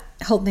hold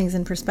things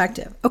in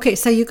perspective. Okay,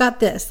 so you got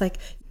this, like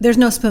there's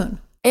no spoon.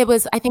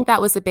 I think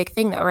that was a big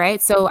thing though, right?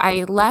 So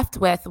I left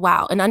with,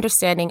 wow, an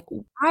understanding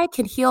I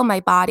can heal my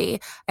body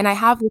and I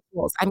have the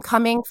tools. I'm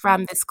coming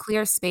from this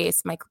clear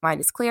space. My mind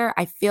is clear.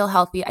 I feel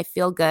healthy. I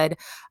feel good.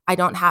 I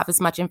don't have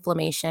as much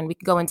inflammation. We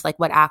can go into like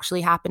what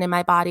actually happened in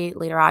my body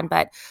later on,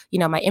 but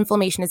my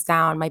inflammation is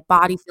down. My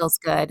body feels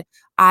good.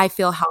 I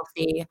feel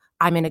healthy.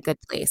 I'm in a good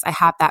place. I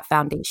have that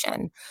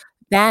foundation.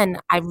 Then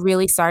I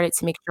really started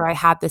to make sure I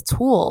had the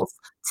tools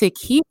to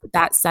keep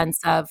that sense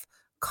of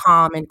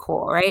calm and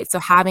cool, right? So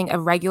having a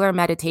regular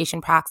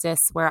meditation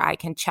practice where I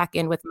can check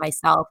in with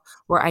myself,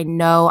 where I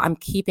know I'm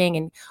keeping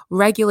and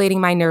regulating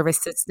my nervous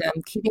system,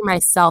 keeping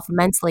myself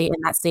mentally in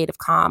that state of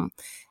calm.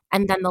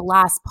 And then the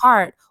last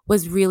part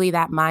was really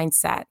that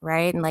mindset,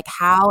 right? And like,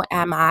 how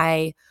am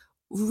I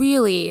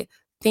really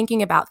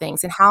thinking about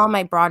things, and how am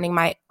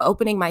I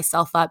opening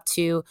myself up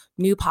to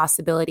new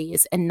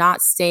possibilities and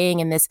not staying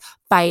in this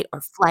fight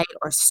or flight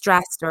or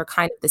stressed or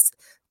kind of this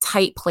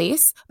tight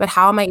place, but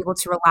how am I able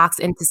to relax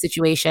into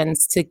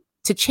situations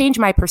to change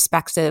my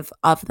perspective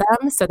of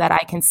them so that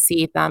I can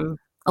see them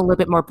a little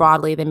bit more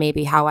broadly than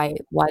maybe how I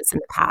was in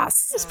the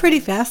past. It's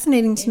pretty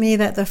fascinating to me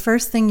that the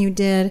first thing you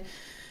did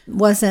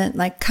wasn't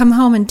like come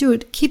home and do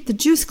it, keep the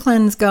juice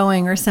cleanse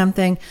going or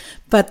something,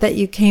 but that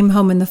you came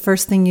home and the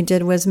first thing you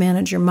did was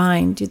manage your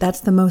mind. That's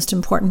the most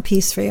important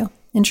piece for you.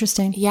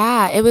 Interesting.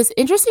 Yeah, it was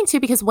interesting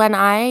too, because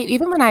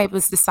even when I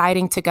was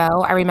deciding to go,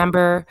 I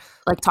remember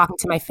like talking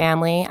to my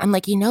family. I'm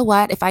like, you know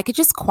what? If I could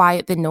just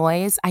quiet the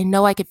noise, I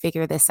know I could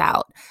figure this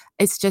out.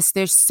 It's just,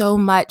 there's so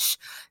much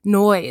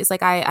noise.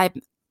 Like I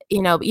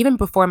even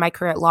before my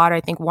career at Lauder,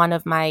 I think one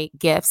of my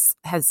gifts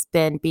has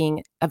been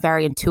being a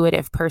very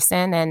intuitive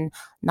person and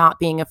not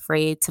being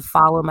afraid to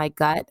follow my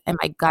gut. And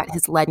my gut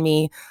has led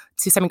me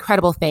to some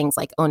incredible things,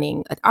 like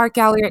owning an art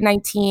gallery at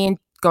 19,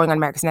 going on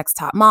America's Next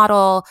Top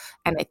Model.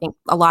 And I think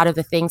a lot of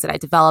the things that I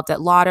developed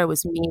at Lauder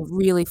was me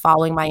really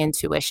following my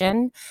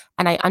intuition.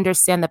 And I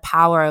understand the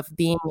power of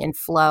being in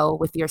flow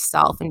with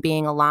yourself and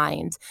being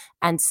aligned.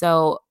 And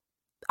so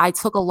I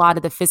took a lot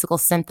of the physical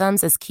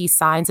symptoms as key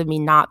signs of me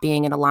not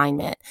being in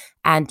alignment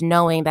and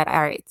knowing that,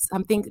 all right,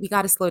 something, we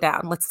got to slow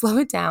down. Let's slow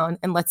it down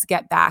and let's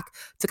get back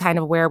to kind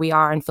of where we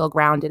are and feel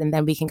grounded. And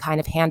then we can kind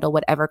of handle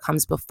whatever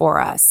comes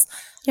before us.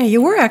 Yeah,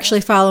 you were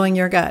actually following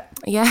your gut.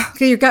 Yeah.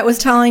 Because your gut was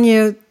telling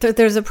you that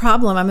there's a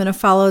problem. I'm going to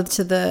follow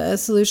to the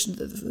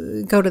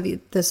solution, go to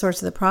the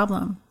source of the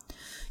problem.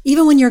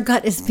 Even when your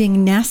gut is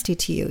being nasty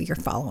to you, you're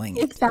following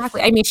it.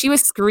 Exactly. I mean, she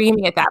was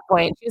screaming at that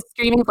point. She was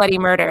screaming bloody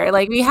murder.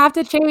 Like, we have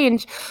to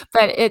change.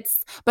 But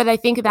I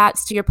think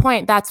that's, to your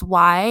point, that's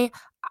why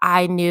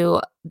I knew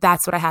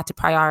that's what I had to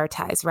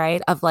prioritize,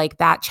 right? Of like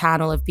that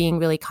channel of being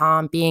really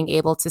calm, being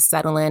able to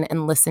settle in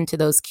and listen to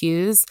those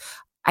cues.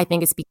 I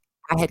think it's because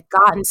I had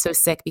gotten so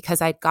sick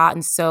because I'd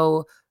gotten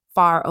so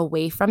far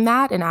away from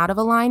that and out of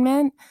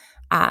alignment,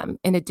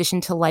 in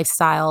addition to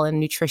lifestyle and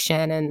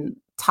nutrition and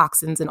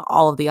toxins and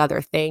all of the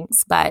other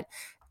things. But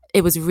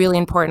it was really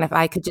important if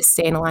I could just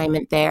stay in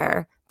alignment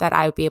there, that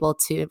I would be able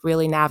to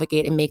really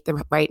navigate and make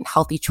the right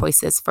healthy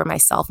choices for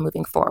myself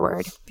moving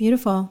forward.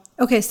 Beautiful.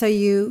 Okay, so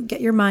you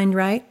get your mind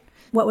right.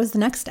 What was the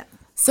next step?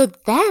 So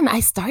then I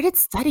started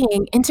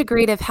studying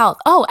integrative health.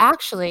 Oh,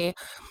 actually,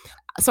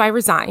 so I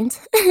resigned.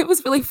 It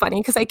was really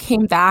funny because I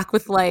came back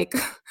with like,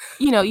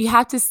 you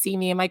have to see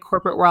me in my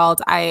corporate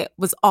world. I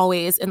was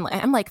always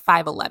I'm like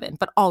 5'11",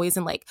 but always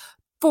in like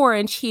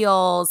 4-inch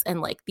heels and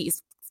like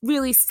these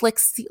really slick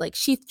like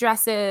sheath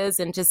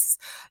dresses and just,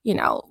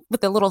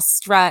 with a little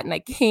strut. And I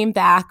came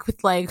back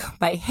with like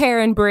my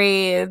hair in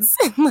braids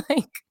and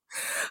like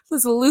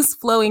this loose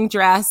flowing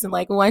dress and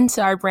like went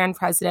to our brand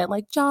president,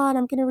 like, John,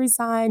 I'm going to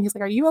resign. He's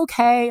like, are you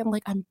okay? I'm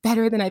like, I'm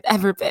better than I've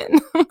ever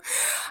been.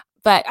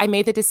 But I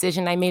made the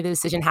decision. I made the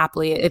decision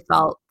happily. It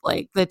felt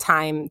like the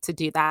time to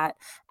do that.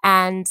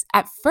 And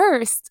at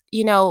first,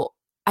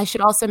 I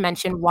should also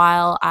mention,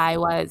 while I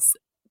was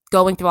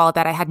going through all of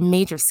that, I had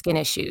major skin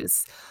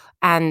issues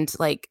and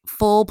like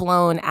full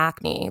blown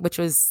acne, which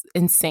was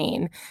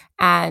insane.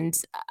 And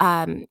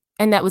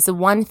that was the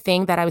one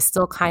thing that I was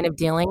still kind of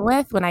dealing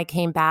with when I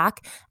came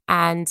back.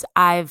 And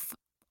I've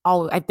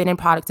been in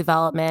product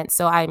development.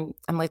 So I'm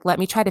like, let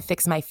me try to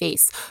fix my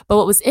face. But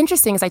what was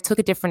interesting is I took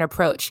a different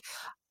approach.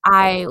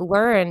 I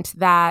learned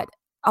that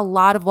a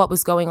lot of what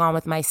was going on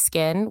with my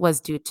skin was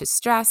due to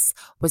stress,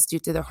 was due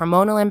to the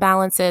hormonal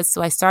imbalances.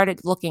 So I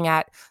started looking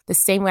at the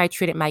same way I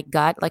treated my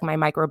gut, like my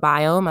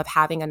microbiome of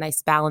having a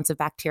nice balance of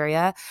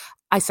bacteria.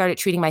 I started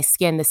treating my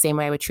skin the same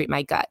way I would treat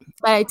my gut.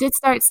 But I did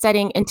start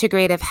studying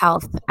integrative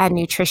health and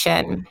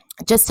nutrition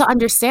just to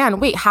understand,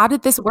 wait, how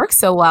did this work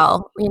so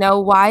well?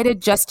 Why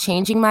did just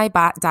changing my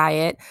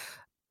diet,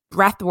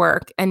 breath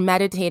work, and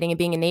meditating and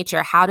being in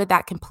nature, how did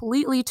that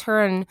completely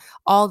turn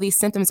all these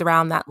symptoms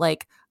around that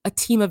like a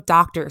team of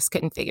doctors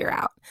couldn't figure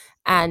out?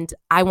 And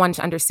I wanted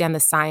to understand the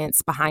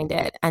science behind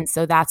it. And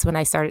so that's when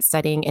I started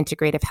studying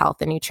integrative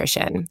health and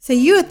nutrition. So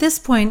you at this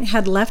point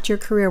had left your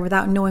career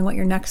without knowing what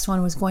your next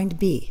one was going to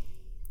be.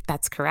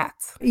 That's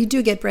correct. You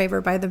do get braver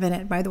by the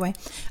minute, by the way.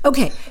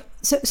 Okay.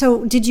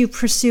 So did you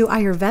pursue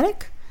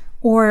Ayurvedic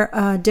or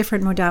a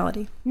different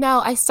modality? No,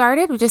 I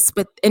started just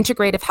with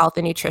integrative health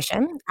and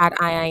nutrition at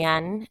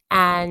IIN.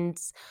 And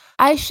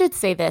I should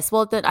say this.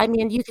 Well,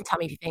 you can tell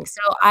me if you think.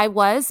 So I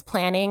was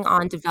planning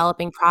on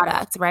developing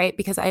products, right?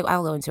 Because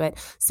I'll go into it.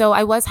 So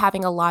I was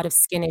having a lot of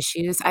skin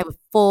issues. I have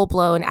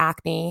full-blown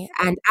acne.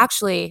 And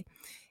actually,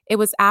 it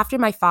was after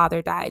my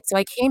father died. So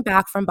I came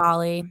back from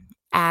Bali,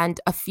 and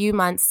a few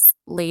months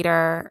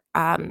later,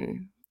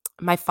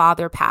 my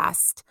father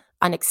passed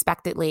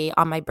unexpectedly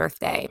on my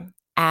birthday.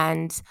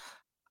 And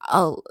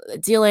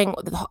dealing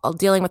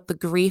with the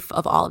grief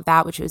of all of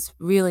that, which was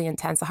really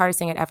intense, the hardest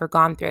thing I'd ever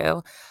gone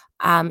through.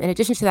 In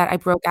addition to that, I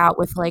broke out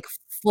with like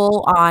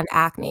full on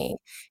acne.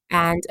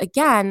 And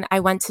again, I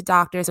went to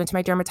doctors, went to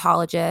my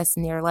dermatologist,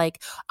 and they're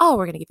like, oh,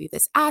 we're going to give you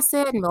this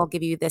acid and we'll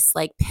give you this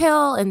like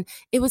pill. And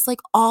it was like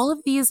all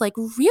of these like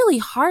really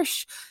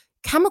harsh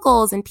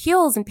chemicals and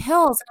peels and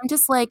pills. And I'm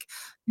just like,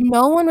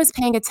 no one was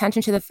paying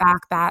attention to the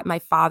fact that my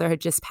father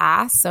had just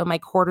passed. So my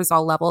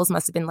cortisol levels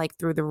must have been like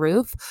through the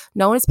roof.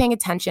 No one was paying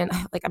attention.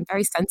 Like, I'm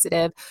very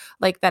sensitive,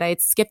 like that I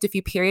had skipped a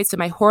few periods. So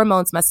my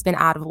hormones must have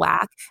been out of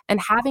whack. And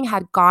having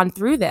had gone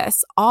through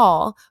this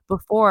all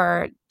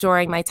before,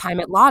 during my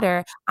time at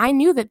Lauder, I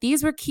knew that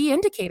these were key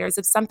indicators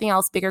of something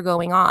else bigger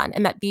going on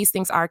and that these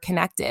things are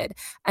connected.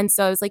 And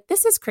so I was like,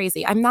 this is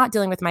crazy. I'm not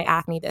dealing with my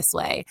acne this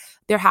way.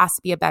 There has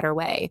to be a better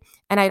way.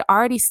 And I'd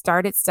already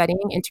started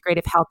studying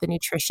integrative health and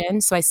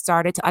nutrition. So I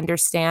started to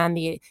understand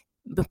the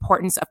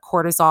importance of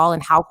cortisol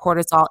and how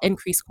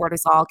increased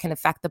cortisol can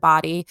affect the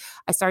body.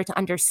 I started to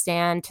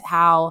understand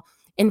how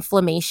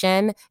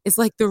inflammation is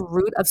like the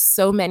root of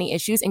so many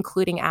issues,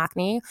 including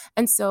acne.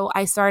 And so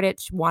I started,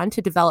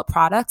 to develop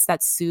products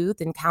that soothe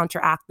and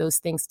counteract those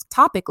things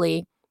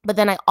topically. But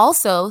then I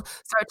also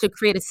started to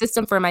create a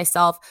system for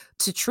myself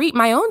to treat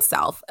my own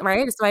self,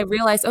 right? So I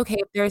realized, okay,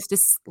 if there's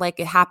this,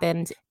 like it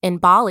happened in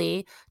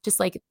Bali, just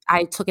like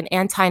I took an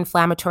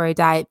anti-inflammatory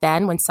diet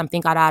then when something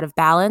got out of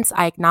balance,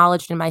 I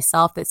acknowledged in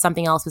myself that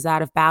something else was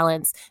out of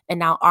balance. And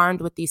now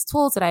armed with these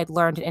tools that I'd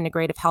learned in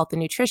integrative health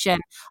and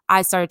nutrition,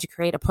 I started to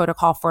create a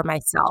protocol for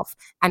myself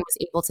and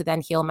was able to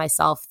then heal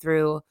myself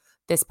through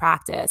this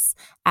practice.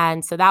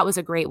 And so that was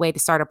a great way to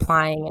start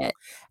applying it.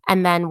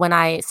 And then when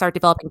I start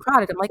developing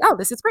product, I'm like, oh,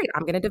 this is great.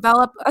 I'm going to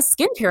develop a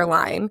skincare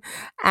line.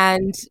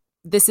 And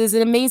this is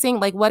an amazing,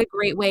 like, what a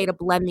great way to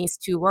blend these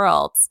two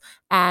worlds.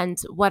 And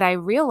what I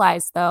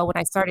realized though, when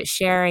I started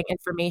sharing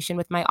information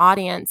with my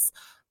audience,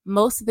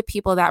 most of the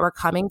people that were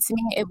coming to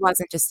me, it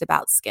wasn't just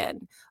about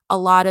skin. A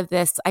lot of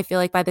this, I feel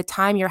like by the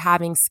time you're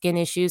having skin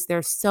issues,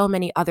 there's so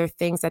many other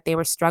things that they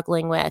were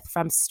struggling with,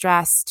 from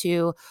stress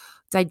to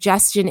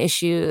digestion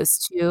issues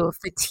to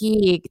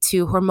fatigue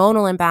to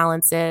hormonal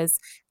imbalances,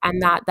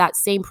 and that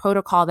same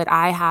protocol that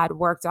I had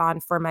worked on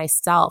for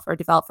myself or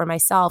developed for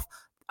myself,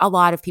 a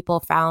lot of people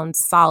found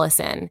solace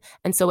in.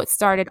 And so it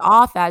started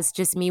off as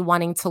just me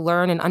wanting to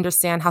learn and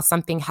understand how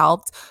something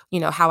helped,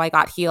 how I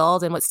got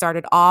healed. And what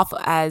started off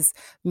as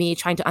me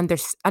trying to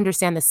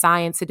understand the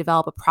science to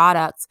develop a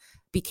product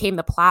became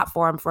the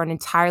platform for an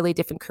entirely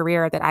different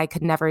career that I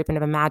could never even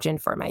have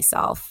imagined for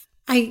myself.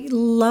 I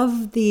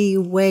love the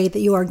way that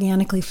you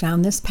organically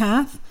found this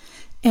path,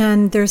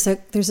 and there's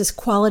this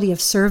quality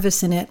of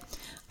service in it.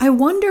 I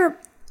wonder,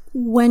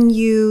 when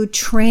you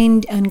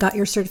trained and got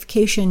your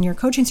certification, your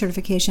coaching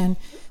certification,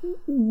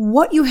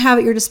 what you have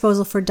at your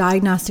disposal for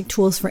diagnostic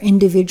tools for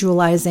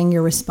individualizing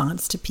your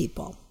response to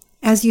people.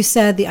 As you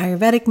said, the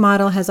Ayurvedic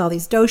model has all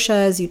these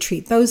doshas, you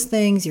treat those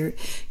things,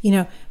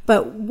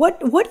 but what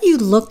do you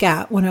look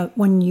at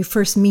when you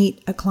first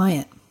meet a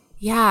client?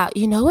 Yeah,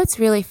 what's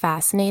really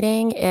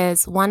fascinating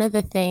is one of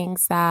the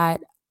things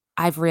that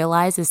I've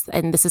realized is,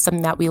 and this is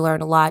something that we learn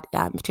a lot,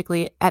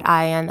 particularly at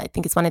IN, I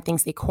think it's one of the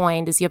things they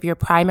coined, is you have your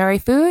primary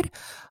food,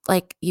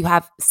 like you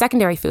have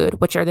secondary food,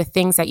 which are the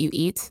things that you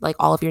eat, like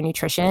all of your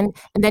nutrition,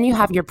 and then you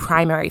have your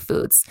primary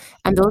foods.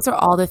 And those are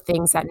all the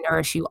things that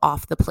nourish you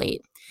off the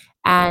plate.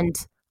 And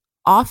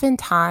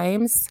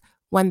oftentimes,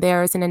 when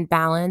there's an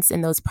imbalance in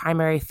those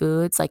primary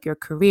foods, like your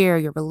career,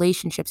 your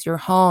relationships, your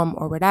home,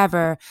 or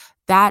whatever,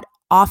 that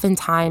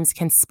oftentimes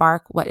can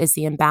spark what is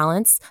the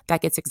imbalance that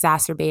gets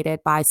exacerbated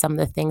by some of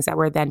the things that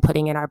we're then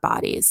putting in our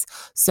bodies.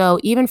 So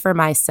even for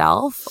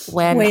myself,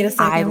 when wait a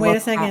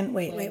second.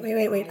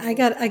 I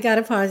got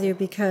to pause you,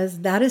 because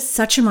that is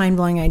such a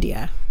mind-blowing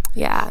idea.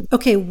 Yeah.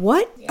 Okay,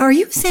 what are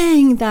you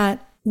saying,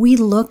 that we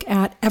look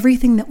at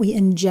everything that we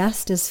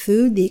ingest as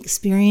food, the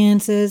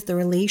experiences, the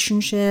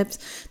relationships,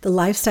 the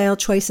lifestyle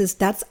choices,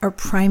 that's our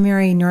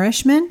primary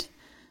nourishment,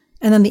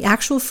 and then the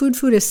actual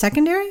food is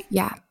secondary?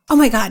 Yeah. Oh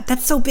my God,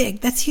 that's so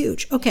big. That's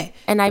huge. Okay.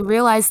 And I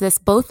realized this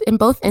in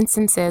both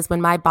instances when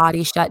my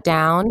body shut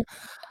down,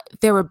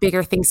 there were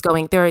bigger things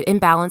going. There were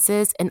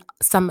imbalances in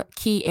some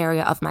key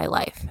area of my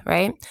life,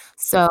 right?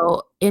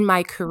 So in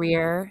my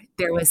career,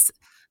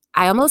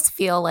 I almost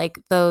feel like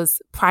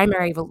those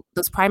primary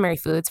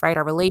foods, right?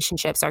 Our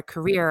relationships, our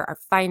career, our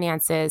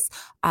finances,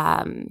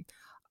 our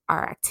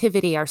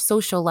activity, our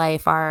social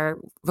life, our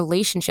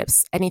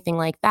relationships, anything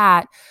like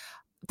that.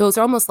 Those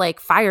are almost like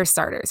fire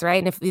starters, right?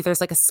 And if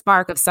there's like a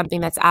spark of something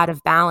that's out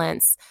of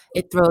balance,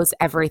 it throws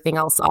everything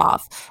else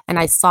off. And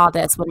I saw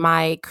this when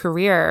my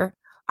career,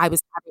 I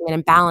was having an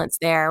imbalance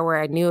there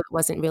where I knew it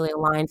wasn't really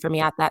aligned for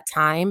me at that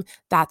time.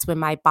 That's when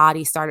my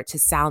body started to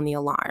sound the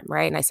alarm,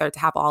 right? And I started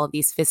to have all of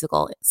these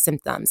physical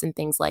symptoms and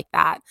things like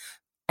that.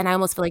 And I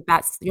almost feel like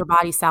that's your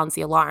body sounds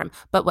the alarm.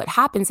 But what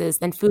happens is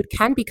then food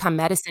can become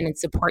medicine and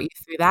support you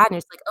through that. And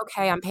it's like,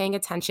 okay, I'm paying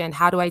attention.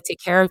 How do I take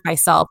care of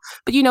myself?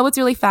 But what's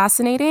really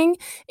fascinating?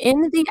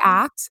 In the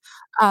act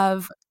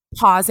of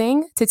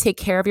pausing to take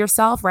care of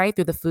yourself, right?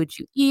 Through the food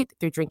you eat,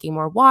 through drinking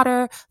more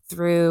water,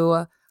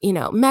 through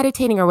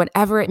meditating or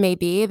whatever it may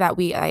be that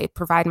I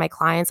provide my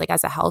clients, like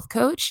as a health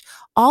coach,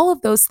 all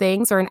of those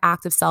things are an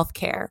act of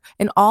self-care.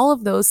 And all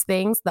of those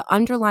things, the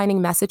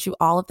underlining message to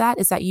all of that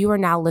is that you are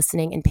now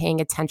listening and paying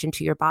attention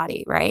to your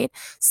body, right?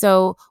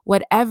 So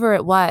whatever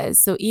it was,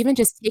 so even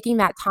just taking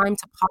that time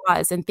to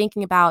pause and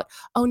thinking about,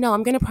 oh no,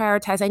 I'm going to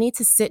prioritize. I need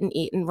to sit and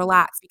eat and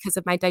relax because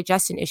of my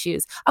digestion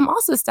issues. I'm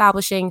also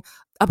establishing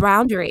a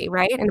boundary,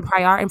 right? And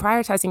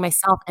prioritizing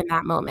myself in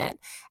that moment.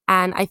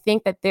 And I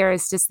think that there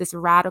is just this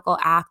radical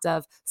act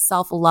of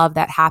self-love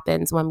that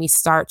happens when we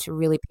start to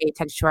really pay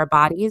attention to our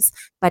bodies,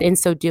 but in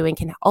so doing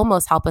can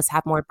almost help us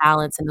have more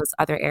balance in those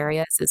other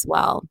areas as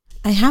well.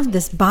 I have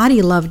this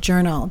body love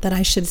journal that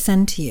I should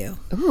send to you.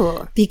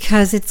 Ooh.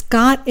 Because it's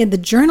got, in the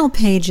journal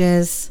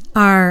pages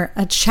are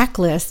a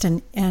checklist,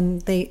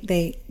 and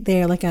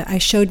they're like I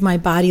showed my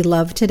body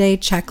love today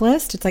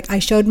checklist. It's like I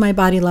showed my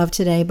body love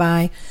today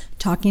by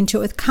talking to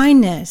it with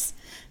kindness,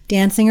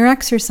 dancing or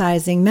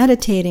exercising,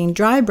 meditating,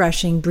 dry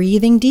brushing,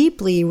 breathing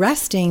deeply,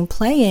 resting,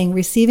 playing,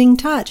 receiving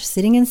touch,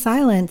 sitting in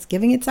silence,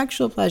 giving it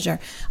sexual pleasure.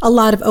 A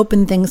lot of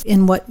open things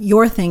in what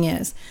your thing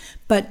is.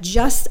 But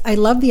I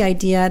love the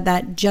idea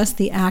that just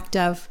the act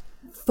of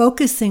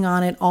focusing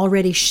on it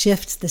already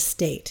shifts the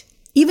state.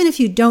 Even if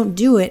you don't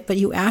do it, but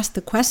you ask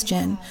the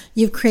question,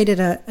 you've created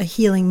a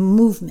healing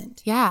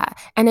movement. Yeah.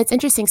 And it's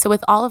interesting. So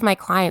with all of my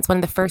clients, one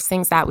of the first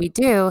things that we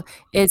do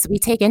is we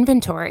take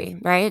inventory,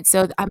 right?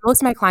 So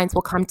most of my clients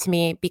will come to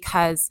me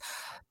because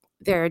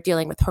they're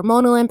dealing with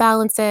hormonal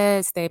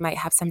imbalances. They might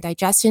have some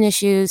digestion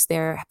issues.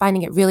 They're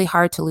finding it really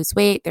hard to lose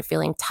weight. They're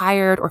feeling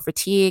tired or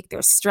fatigued.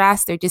 They're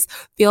stressed. They just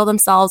feel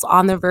themselves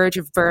on the verge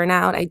of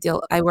burnout.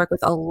 I work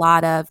with a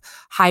lot of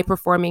high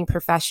performing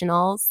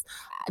professionals.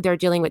 They're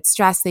dealing with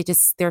stress.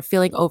 They're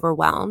feeling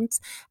overwhelmed.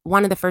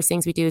 One of the first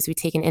things we do is we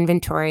take an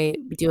inventory,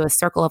 we do a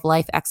circle of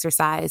life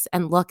exercise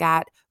and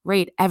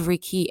rate every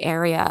key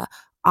area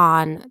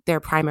on their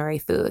primary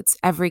foods,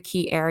 every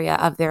key area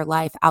of their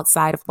life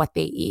outside of what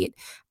they eat.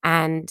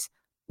 And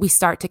we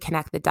start to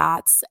connect the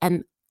dots.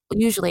 And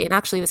usually, and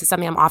actually this is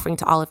something I'm offering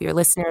to all of your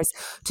listeners,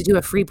 to do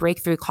a free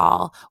breakthrough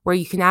call where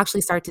you can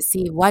actually start to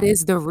see what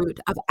is the root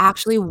of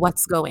actually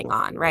what's going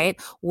on,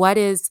 right? What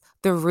is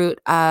the root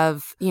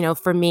of,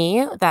 for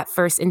me, that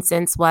first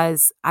instance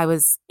was I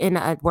was in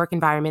a work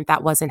environment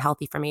that wasn't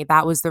healthy for me.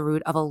 That was the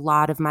root of a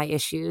lot of my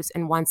issues.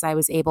 And once I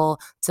was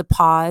able to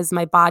pause,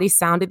 my body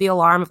sounded the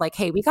alarm of like,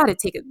 hey, we got to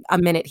take a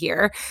minute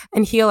here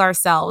and heal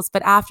ourselves.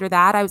 But after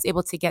that, I was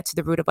able to get to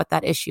the root of what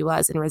that issue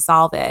was and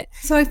resolve it.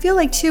 So I feel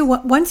like too,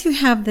 once you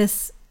have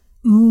this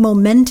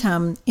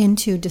momentum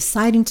into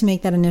deciding to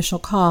make that initial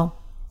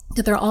call,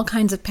 that there are all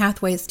kinds of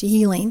pathways to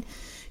healing.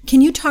 Can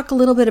you talk a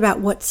little bit about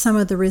what some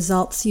of the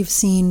results you've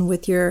seen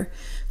with your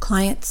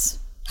clients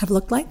have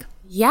looked like?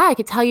 Yeah, I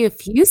could tell you a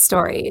few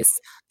stories.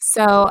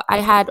 So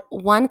I had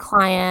one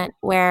client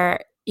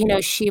where,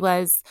 she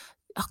was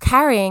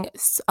carrying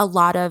a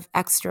lot of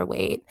extra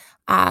weight.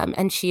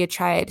 And she had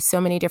tried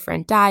so many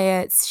different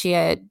diets. She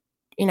had,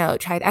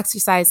 tried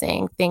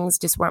exercising. Things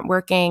just weren't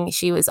working.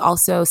 She was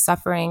also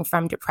suffering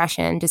from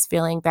depression, just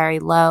feeling very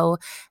low.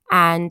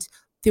 And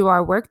through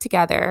our work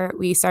together,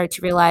 we started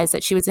to realize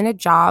that she was in a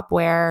job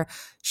where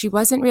she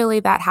wasn't really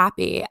that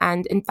happy.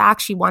 And in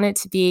fact, she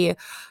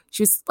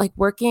was like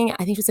working,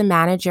 I think she was a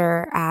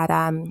manager at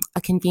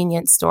a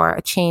convenience store,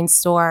 a chain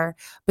store,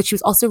 but she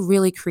was also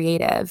really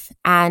creative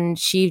and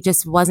she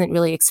just wasn't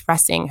really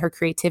expressing her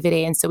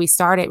creativity. And so we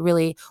started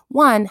really,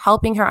 one,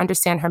 helping her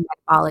understand her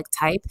metabolic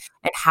type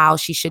and how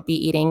she should be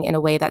eating in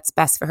a way that's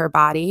best for her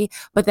body.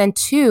 But then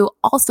two,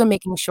 also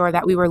making sure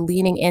that we were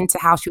leaning into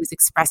how she was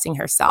expressing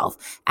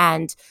herself.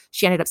 And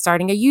she ended up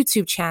starting a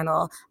YouTube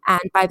channel.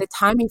 And by the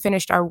time we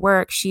finished our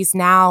work, she's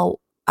now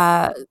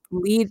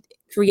lead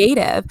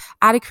creative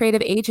at a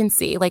creative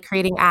agency, like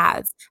creating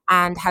ads,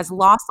 and has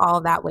lost all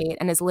of that weight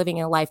and is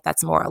living a life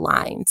that's more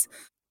aligned.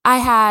 I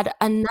had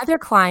another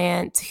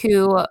client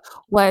who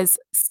was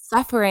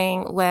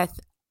suffering with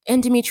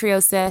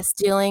endometriosis,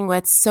 dealing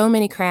with so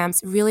many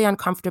cramps, really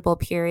uncomfortable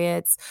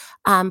periods.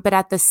 But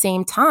at the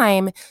same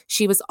time,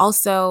 she was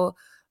also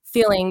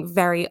feeling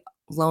very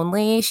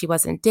lonely. She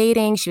wasn't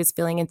dating. She was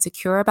feeling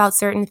insecure about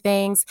certain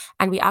things.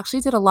 And we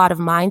actually did a lot of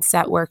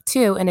mindset work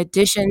too, in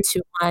addition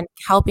to one,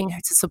 helping her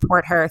to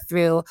support her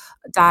through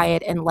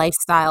diet and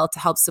lifestyle to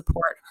help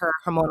support her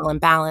hormonal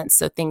imbalance.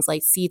 So things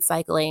like seed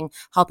cycling,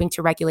 helping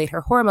to regulate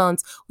her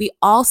hormones. We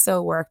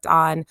also worked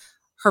on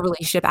her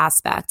relationship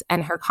aspect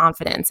and her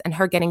confidence and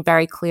her getting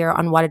very clear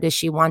on what it is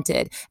she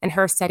wanted and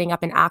her setting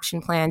up an action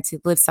plan to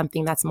live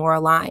something that's more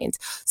aligned.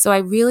 So I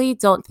really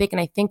don't think, and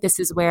I think this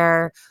is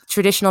where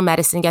traditional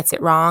medicine gets it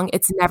wrong.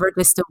 It's never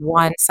just a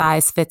one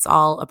size fits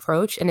all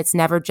approach and it's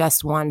never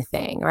just one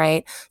thing,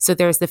 right? So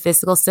there's the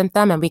physical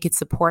symptom and we could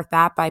support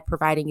that by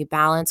providing you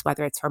balance,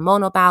 whether it's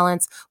hormonal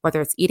balance,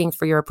 whether it's eating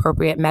for your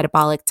appropriate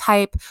metabolic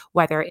type,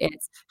 whether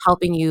it's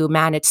helping you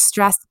manage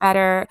stress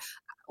better,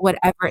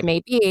 whatever it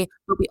may be,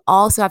 but we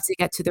also have to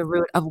get to the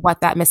root of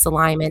what that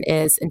misalignment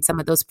is in some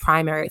of those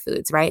primary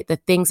foods, right? The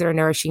things that are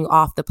nourishing you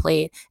off the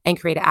plate and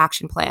create an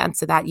action plan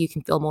so that you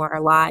can feel more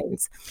aligned.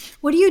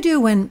 What do you do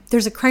when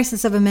there's a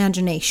crisis of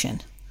imagination?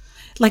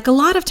 Like a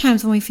lot of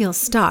times when we feel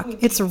stuck,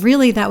 it's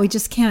really that we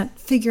just can't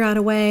figure out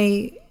a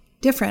way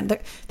different. I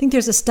think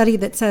there's a study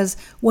that says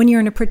when you're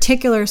in a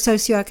particular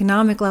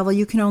socioeconomic level,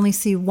 you can only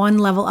see one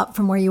level up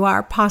from where you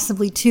are,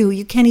 possibly two.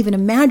 You can't even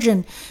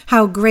imagine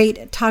how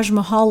great Taj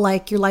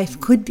Mahal-like your life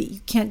could be. You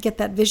can't get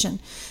that vision.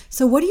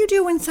 So what do you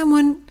do when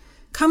someone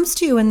comes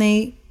to you and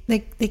they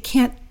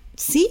can't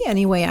see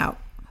any way out?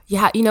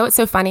 Yeah, it's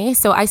so funny.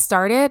 So I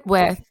started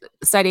with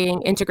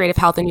studying integrative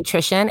health and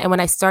nutrition. And when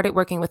I started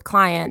working with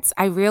clients,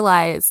 I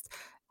realized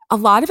a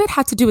lot of it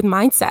had to do with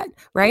mindset,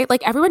 right?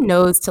 Like everyone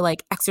knows to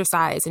like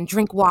exercise and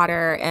drink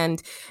water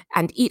and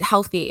eat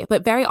healthy,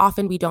 but very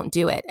often we don't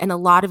do it. And a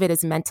lot of it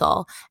is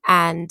mental.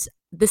 And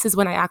this is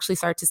when I actually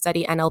started to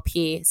study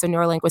NLP, so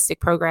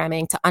neuro-linguistic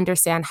programming, to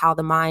understand how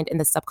the mind and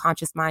the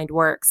subconscious mind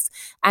works.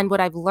 And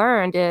what I've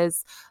learned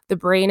is the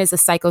brain is a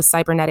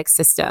psycho-cybernetic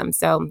system.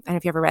 So I don't know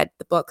if you ever read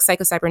the book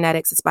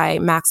Psycho-Cybernetics. It's by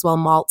Maxwell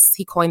Maltz.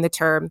 He coined the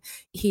term.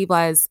 He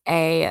was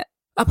a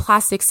a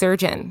plastic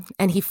surgeon,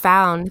 and he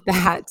found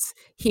that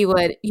he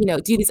would,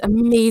 do these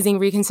amazing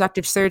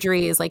reconstructive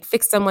surgeries, like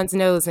fix someone's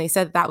nose. And they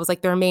said that was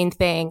like their main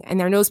thing, and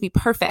their nose would be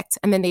perfect.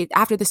 And then they,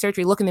 after the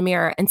surgery, look in the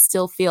mirror and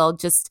still feel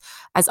just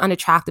as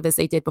unattractive as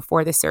they did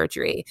before the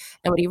surgery.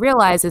 And what he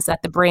realized is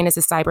that the brain is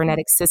a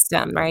cybernetic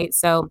system, right?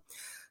 So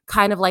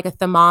kind of like a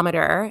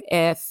thermometer,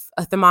 if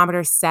a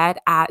thermometer set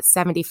at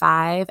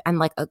 75 and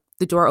like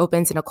the door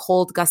opens and a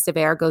cold gust of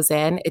air goes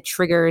in, it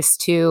triggers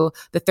to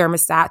the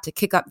thermostat to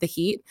kick up the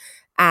heat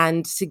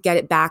and to get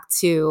it back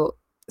to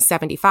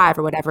 75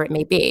 or whatever it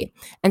may be.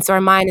 And so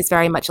our mind is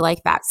very much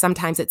like that.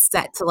 Sometimes it's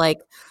set to like,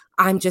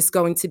 I'm just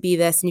going to be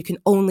this, and you can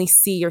only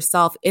see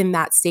yourself in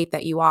that state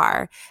that you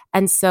are.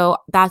 And so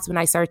that's when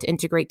I started to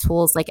integrate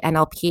tools like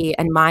NLP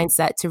and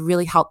mindset to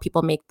really help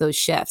people make those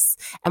shifts.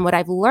 And what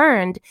I've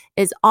learned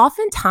is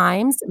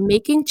oftentimes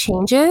making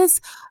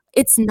changes,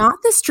 it's not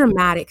this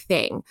dramatic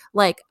thing.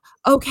 Like,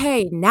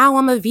 okay, now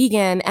I'm a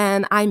vegan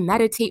and I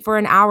meditate for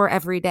an hour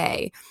every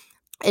day.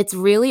 It's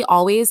really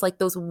always like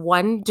those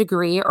 1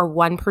 degree or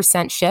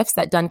 1% shifts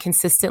that done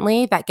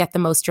consistently that get the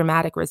most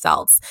dramatic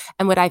results.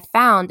 And what I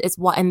found is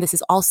and this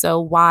is also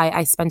why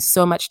I spend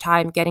so much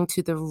time getting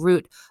to the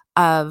root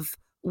of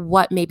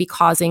what may be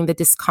causing the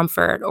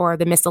discomfort or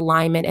the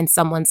misalignment in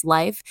someone's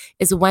life,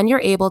 is when you're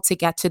able to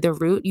get to the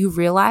root, you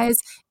realize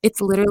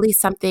it's literally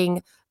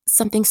something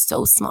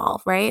so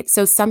small, right?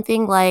 So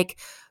something like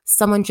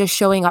someone just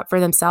showing up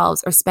for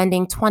themselves or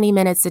spending 20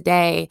 minutes a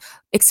day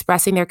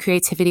expressing their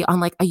creativity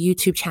on like a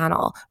YouTube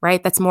channel,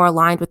 right? That's more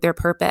aligned with their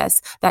purpose,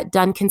 that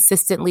done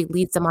consistently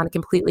leads them on a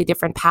completely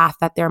different path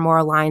that they're more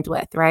aligned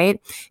with, right?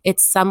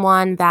 It's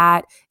someone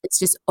that it's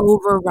just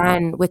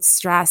overrun with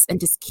stress and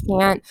just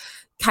can't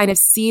kind of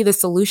see the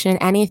solution in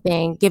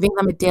anything, giving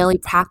them a daily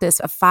practice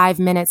of 5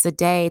 minutes a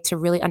day to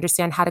really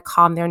understand how to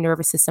calm their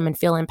nervous system and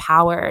feel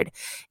empowered.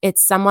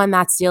 It's someone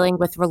that's dealing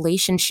with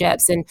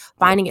relationships and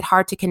finding it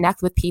hard to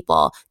connect with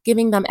people,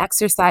 giving them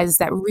exercises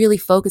that really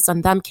focus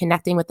on them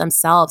connecting with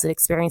themselves and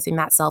experiencing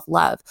that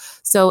self-love.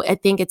 So I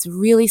think it's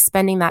really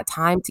spending that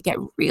time to get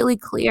really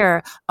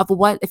clear of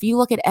if you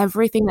look at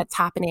everything that's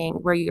happening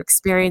where you're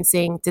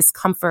experiencing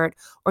discomfort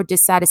or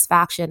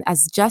dissatisfaction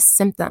as just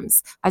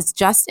symptoms, as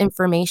just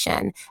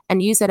information,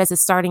 and use it as a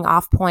starting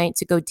off point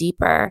to go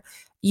deeper,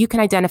 you can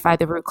identify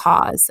the root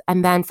cause.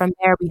 And then from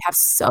there, we have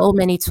so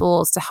many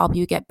tools to help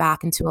you get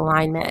back into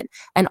alignment.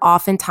 And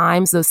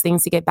oftentimes those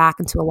things to get back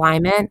into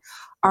alignment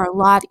are a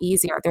lot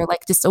easier. They're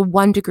like just a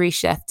 1 degree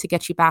shift to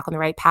get you back on the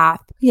right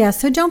path. Yeah.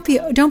 So don't be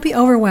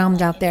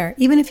overwhelmed out there.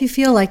 Even if you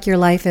feel like your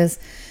life is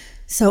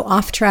so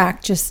off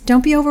track, just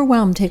don't be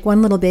overwhelmed. Take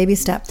one little baby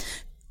step.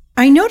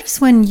 I noticed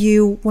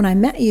when I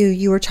met you,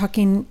 you were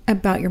talking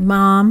about your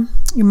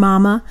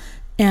mama,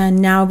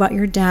 and now about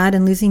your dad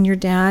and losing your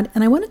dad.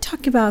 And I want to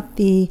talk about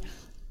the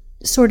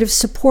sort of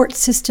support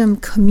system,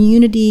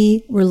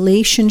 community,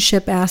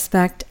 relationship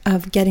aspect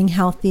of getting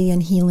healthy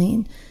and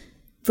healing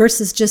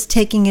versus just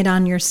taking it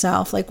on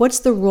yourself. Like, what's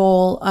the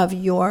role of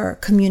your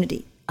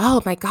community?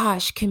 Oh my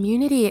gosh,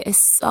 community is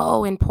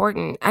so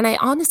important. And I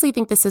honestly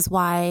think this is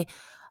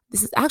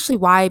actually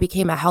why I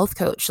became a health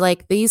coach.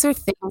 Like, these are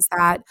things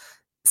that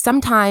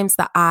sometimes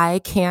the eye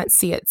can't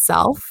see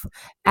itself,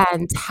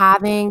 and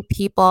having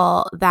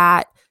people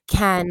that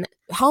can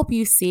help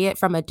you see it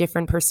from a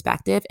different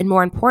perspective, and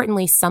more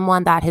importantly,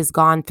 someone that has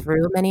gone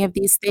through many of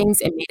these things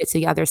and made it to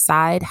the other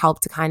side, help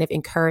to kind of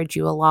encourage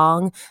you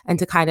along and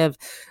to kind of,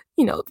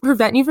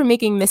 prevent you from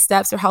making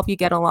missteps or help you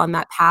get along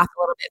that path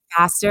a little bit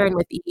faster and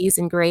with ease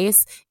and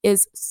grace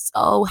is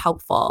so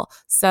helpful.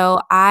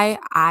 So I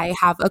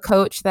have a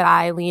coach that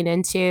I lean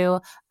into.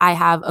 I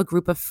have a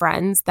group of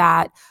friends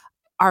that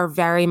are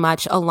very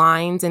much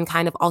aligned and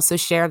kind of also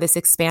share this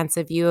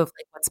expansive view of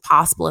like what's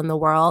possible in the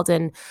world.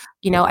 And,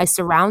 I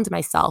surround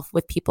myself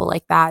with people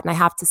like that. And I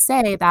have to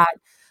say that,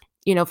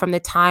 from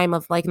the time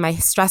of like my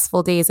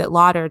stressful days at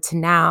Lauder to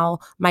now,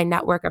 my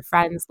network of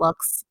friends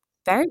looks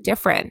very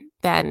different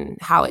than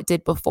how it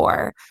did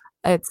before.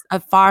 It's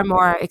a far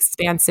more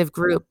expansive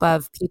group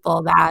of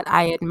people that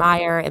I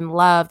admire and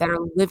love that are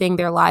living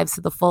their lives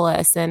to the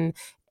fullest. And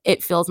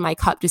it fills my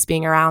cup just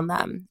being around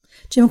them.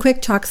 Jim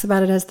Quick talks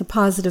about it as the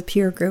positive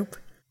peer group,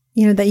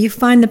 that you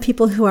find the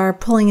people who are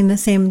pulling in the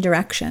same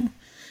direction.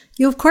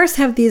 You, of course,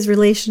 have these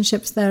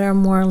relationships that are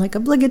more like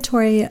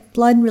obligatory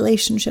blood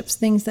relationships,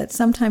 things that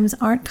sometimes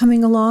aren't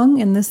coming along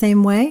in the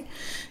same way.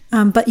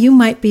 But you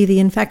might be the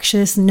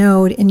infectious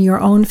node in your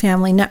own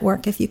family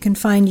network if you can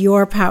find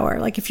your power.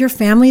 Like if your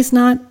family's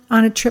not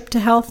on a trip to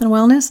health and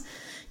wellness,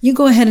 you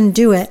go ahead and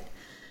do it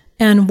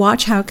and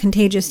watch how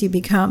contagious you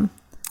become.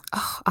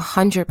 Oh,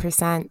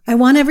 100%. I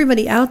want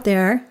everybody out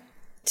there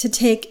to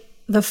take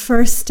the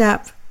first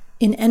step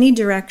in any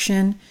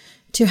direction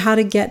to how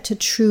to get to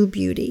true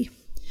beauty.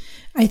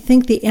 I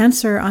think the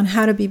answer on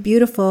how to be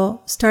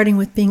beautiful, starting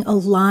with being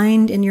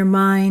aligned in your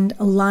mind,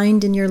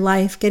 aligned in your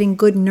life, getting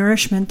good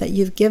nourishment that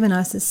you've given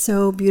us is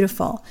so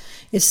beautiful,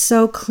 is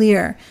so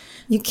clear.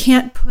 You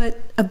can't put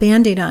a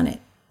Band-Aid on it.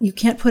 You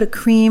can't put a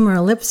cream or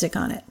a lipstick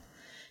on it.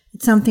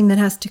 It's something that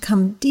has to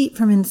come deep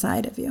from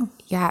inside of you.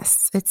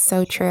 Yes, it's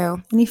so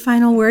true. Any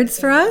final words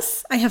for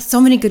us? I have so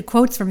many good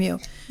quotes from you.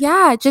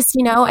 Yeah, just,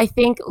 I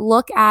think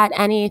look at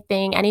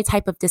anything, any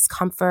type of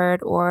discomfort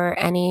or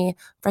any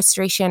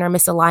frustration or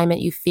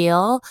misalignment you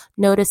feel,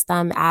 notice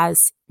them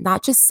as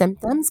not just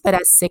symptoms, but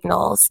as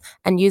signals,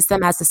 and use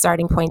them as a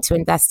starting point to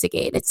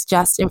investigate. It's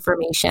just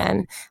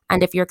information.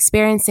 And if you're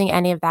experiencing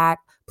any of that,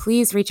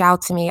 please reach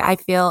out to me. I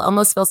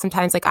almost feel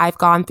sometimes like I've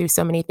gone through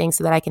so many things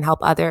so that I can help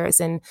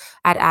others. And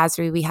at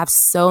ASRI, we have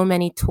so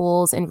many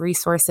tools and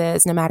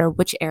resources, no matter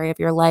which area of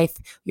your life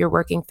you're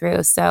working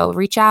through. So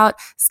reach out,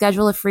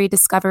 schedule a free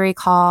discovery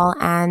call,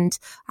 and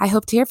I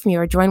hope to hear from you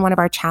or join one of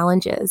our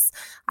challenges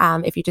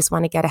if you just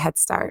want to get a head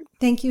start.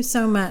 Thank you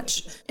so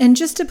much. And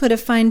just to put a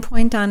fine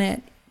point on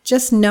it,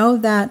 just know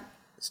that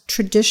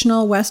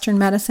traditional Western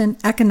medicine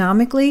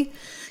economically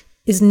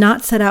is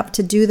not set up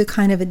to do the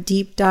kind of a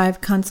deep dive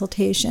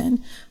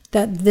consultation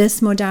that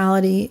this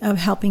modality of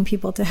helping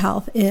people to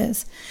health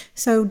is.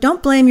 So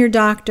don't blame your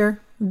doctor.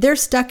 They're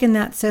stuck in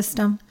that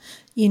system.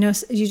 You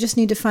just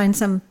need to find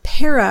some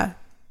para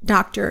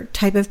doctor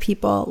type of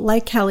people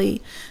like Kelle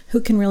who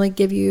can really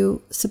give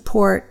you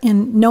support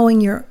in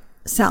knowing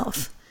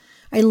yourself.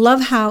 I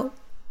love how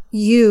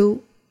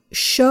you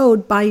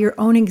showed by your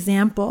own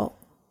example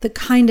the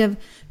kind of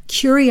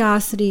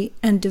curiosity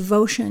and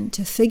devotion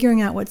to figuring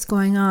out what's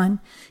going on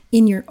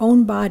in your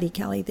own body,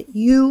 Kelle, that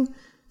you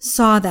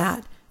saw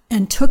that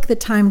and took the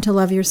time to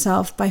love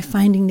yourself by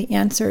finding the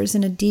answers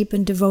in a deep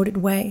and devoted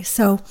way.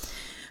 So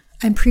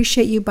I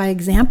appreciate you by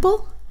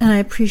example, and I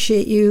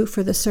appreciate you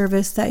for the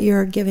service that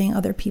you're giving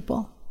other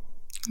people.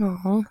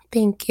 Oh,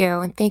 thank you.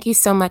 And thank you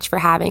so much for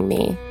having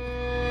me.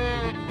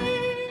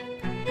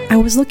 I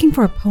was looking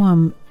for a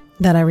poem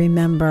that I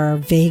remember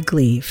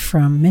vaguely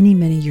from many,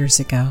 many years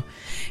ago,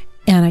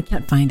 and I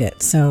can't find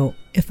it. So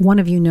if one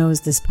of you knows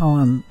this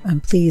poem,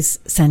 please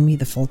send me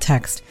the full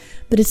text.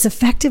 But it's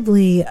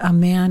effectively a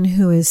man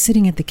who is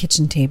sitting at the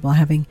kitchen table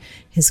having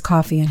his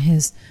coffee, and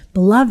his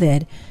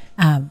beloved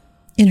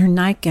in her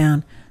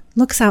nightgown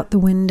looks out the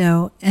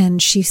window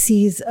and she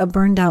sees a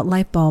burned out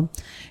light bulb,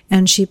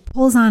 and she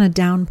pulls on a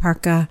down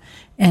parka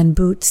and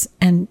boots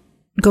and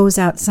goes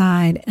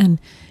outside and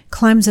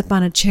climbs up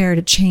on a chair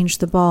to change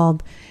the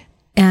bulb.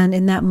 And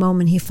in that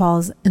moment, he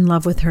falls in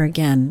love with her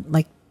again,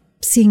 like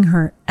seeing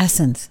her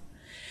essence.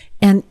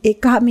 And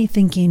it got me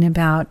thinking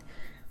about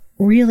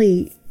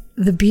really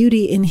the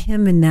beauty in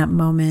him in that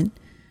moment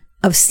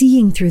of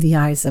seeing through the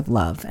eyes of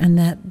love. And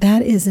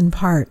that is in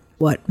part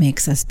what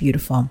makes us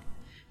beautiful.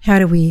 How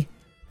do we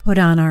put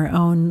on our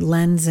own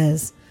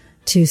lenses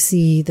to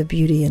see the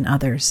beauty in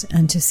others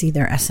and to see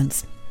their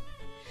essence?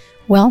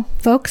 Well,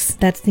 folks,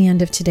 that's the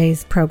end of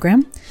today's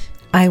program.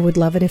 I would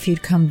love it if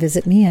you'd come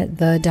visit me at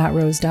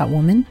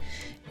the.rose.woman.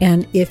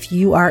 And if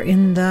you are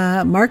in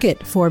the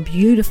market for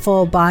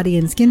beautiful body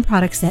and skin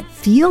products that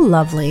feel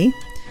lovely,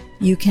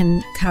 you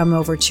can come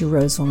over to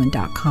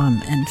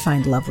rosewoman.com and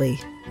find lovely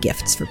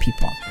gifts for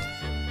people.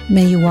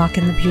 May you walk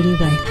in the beauty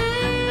way.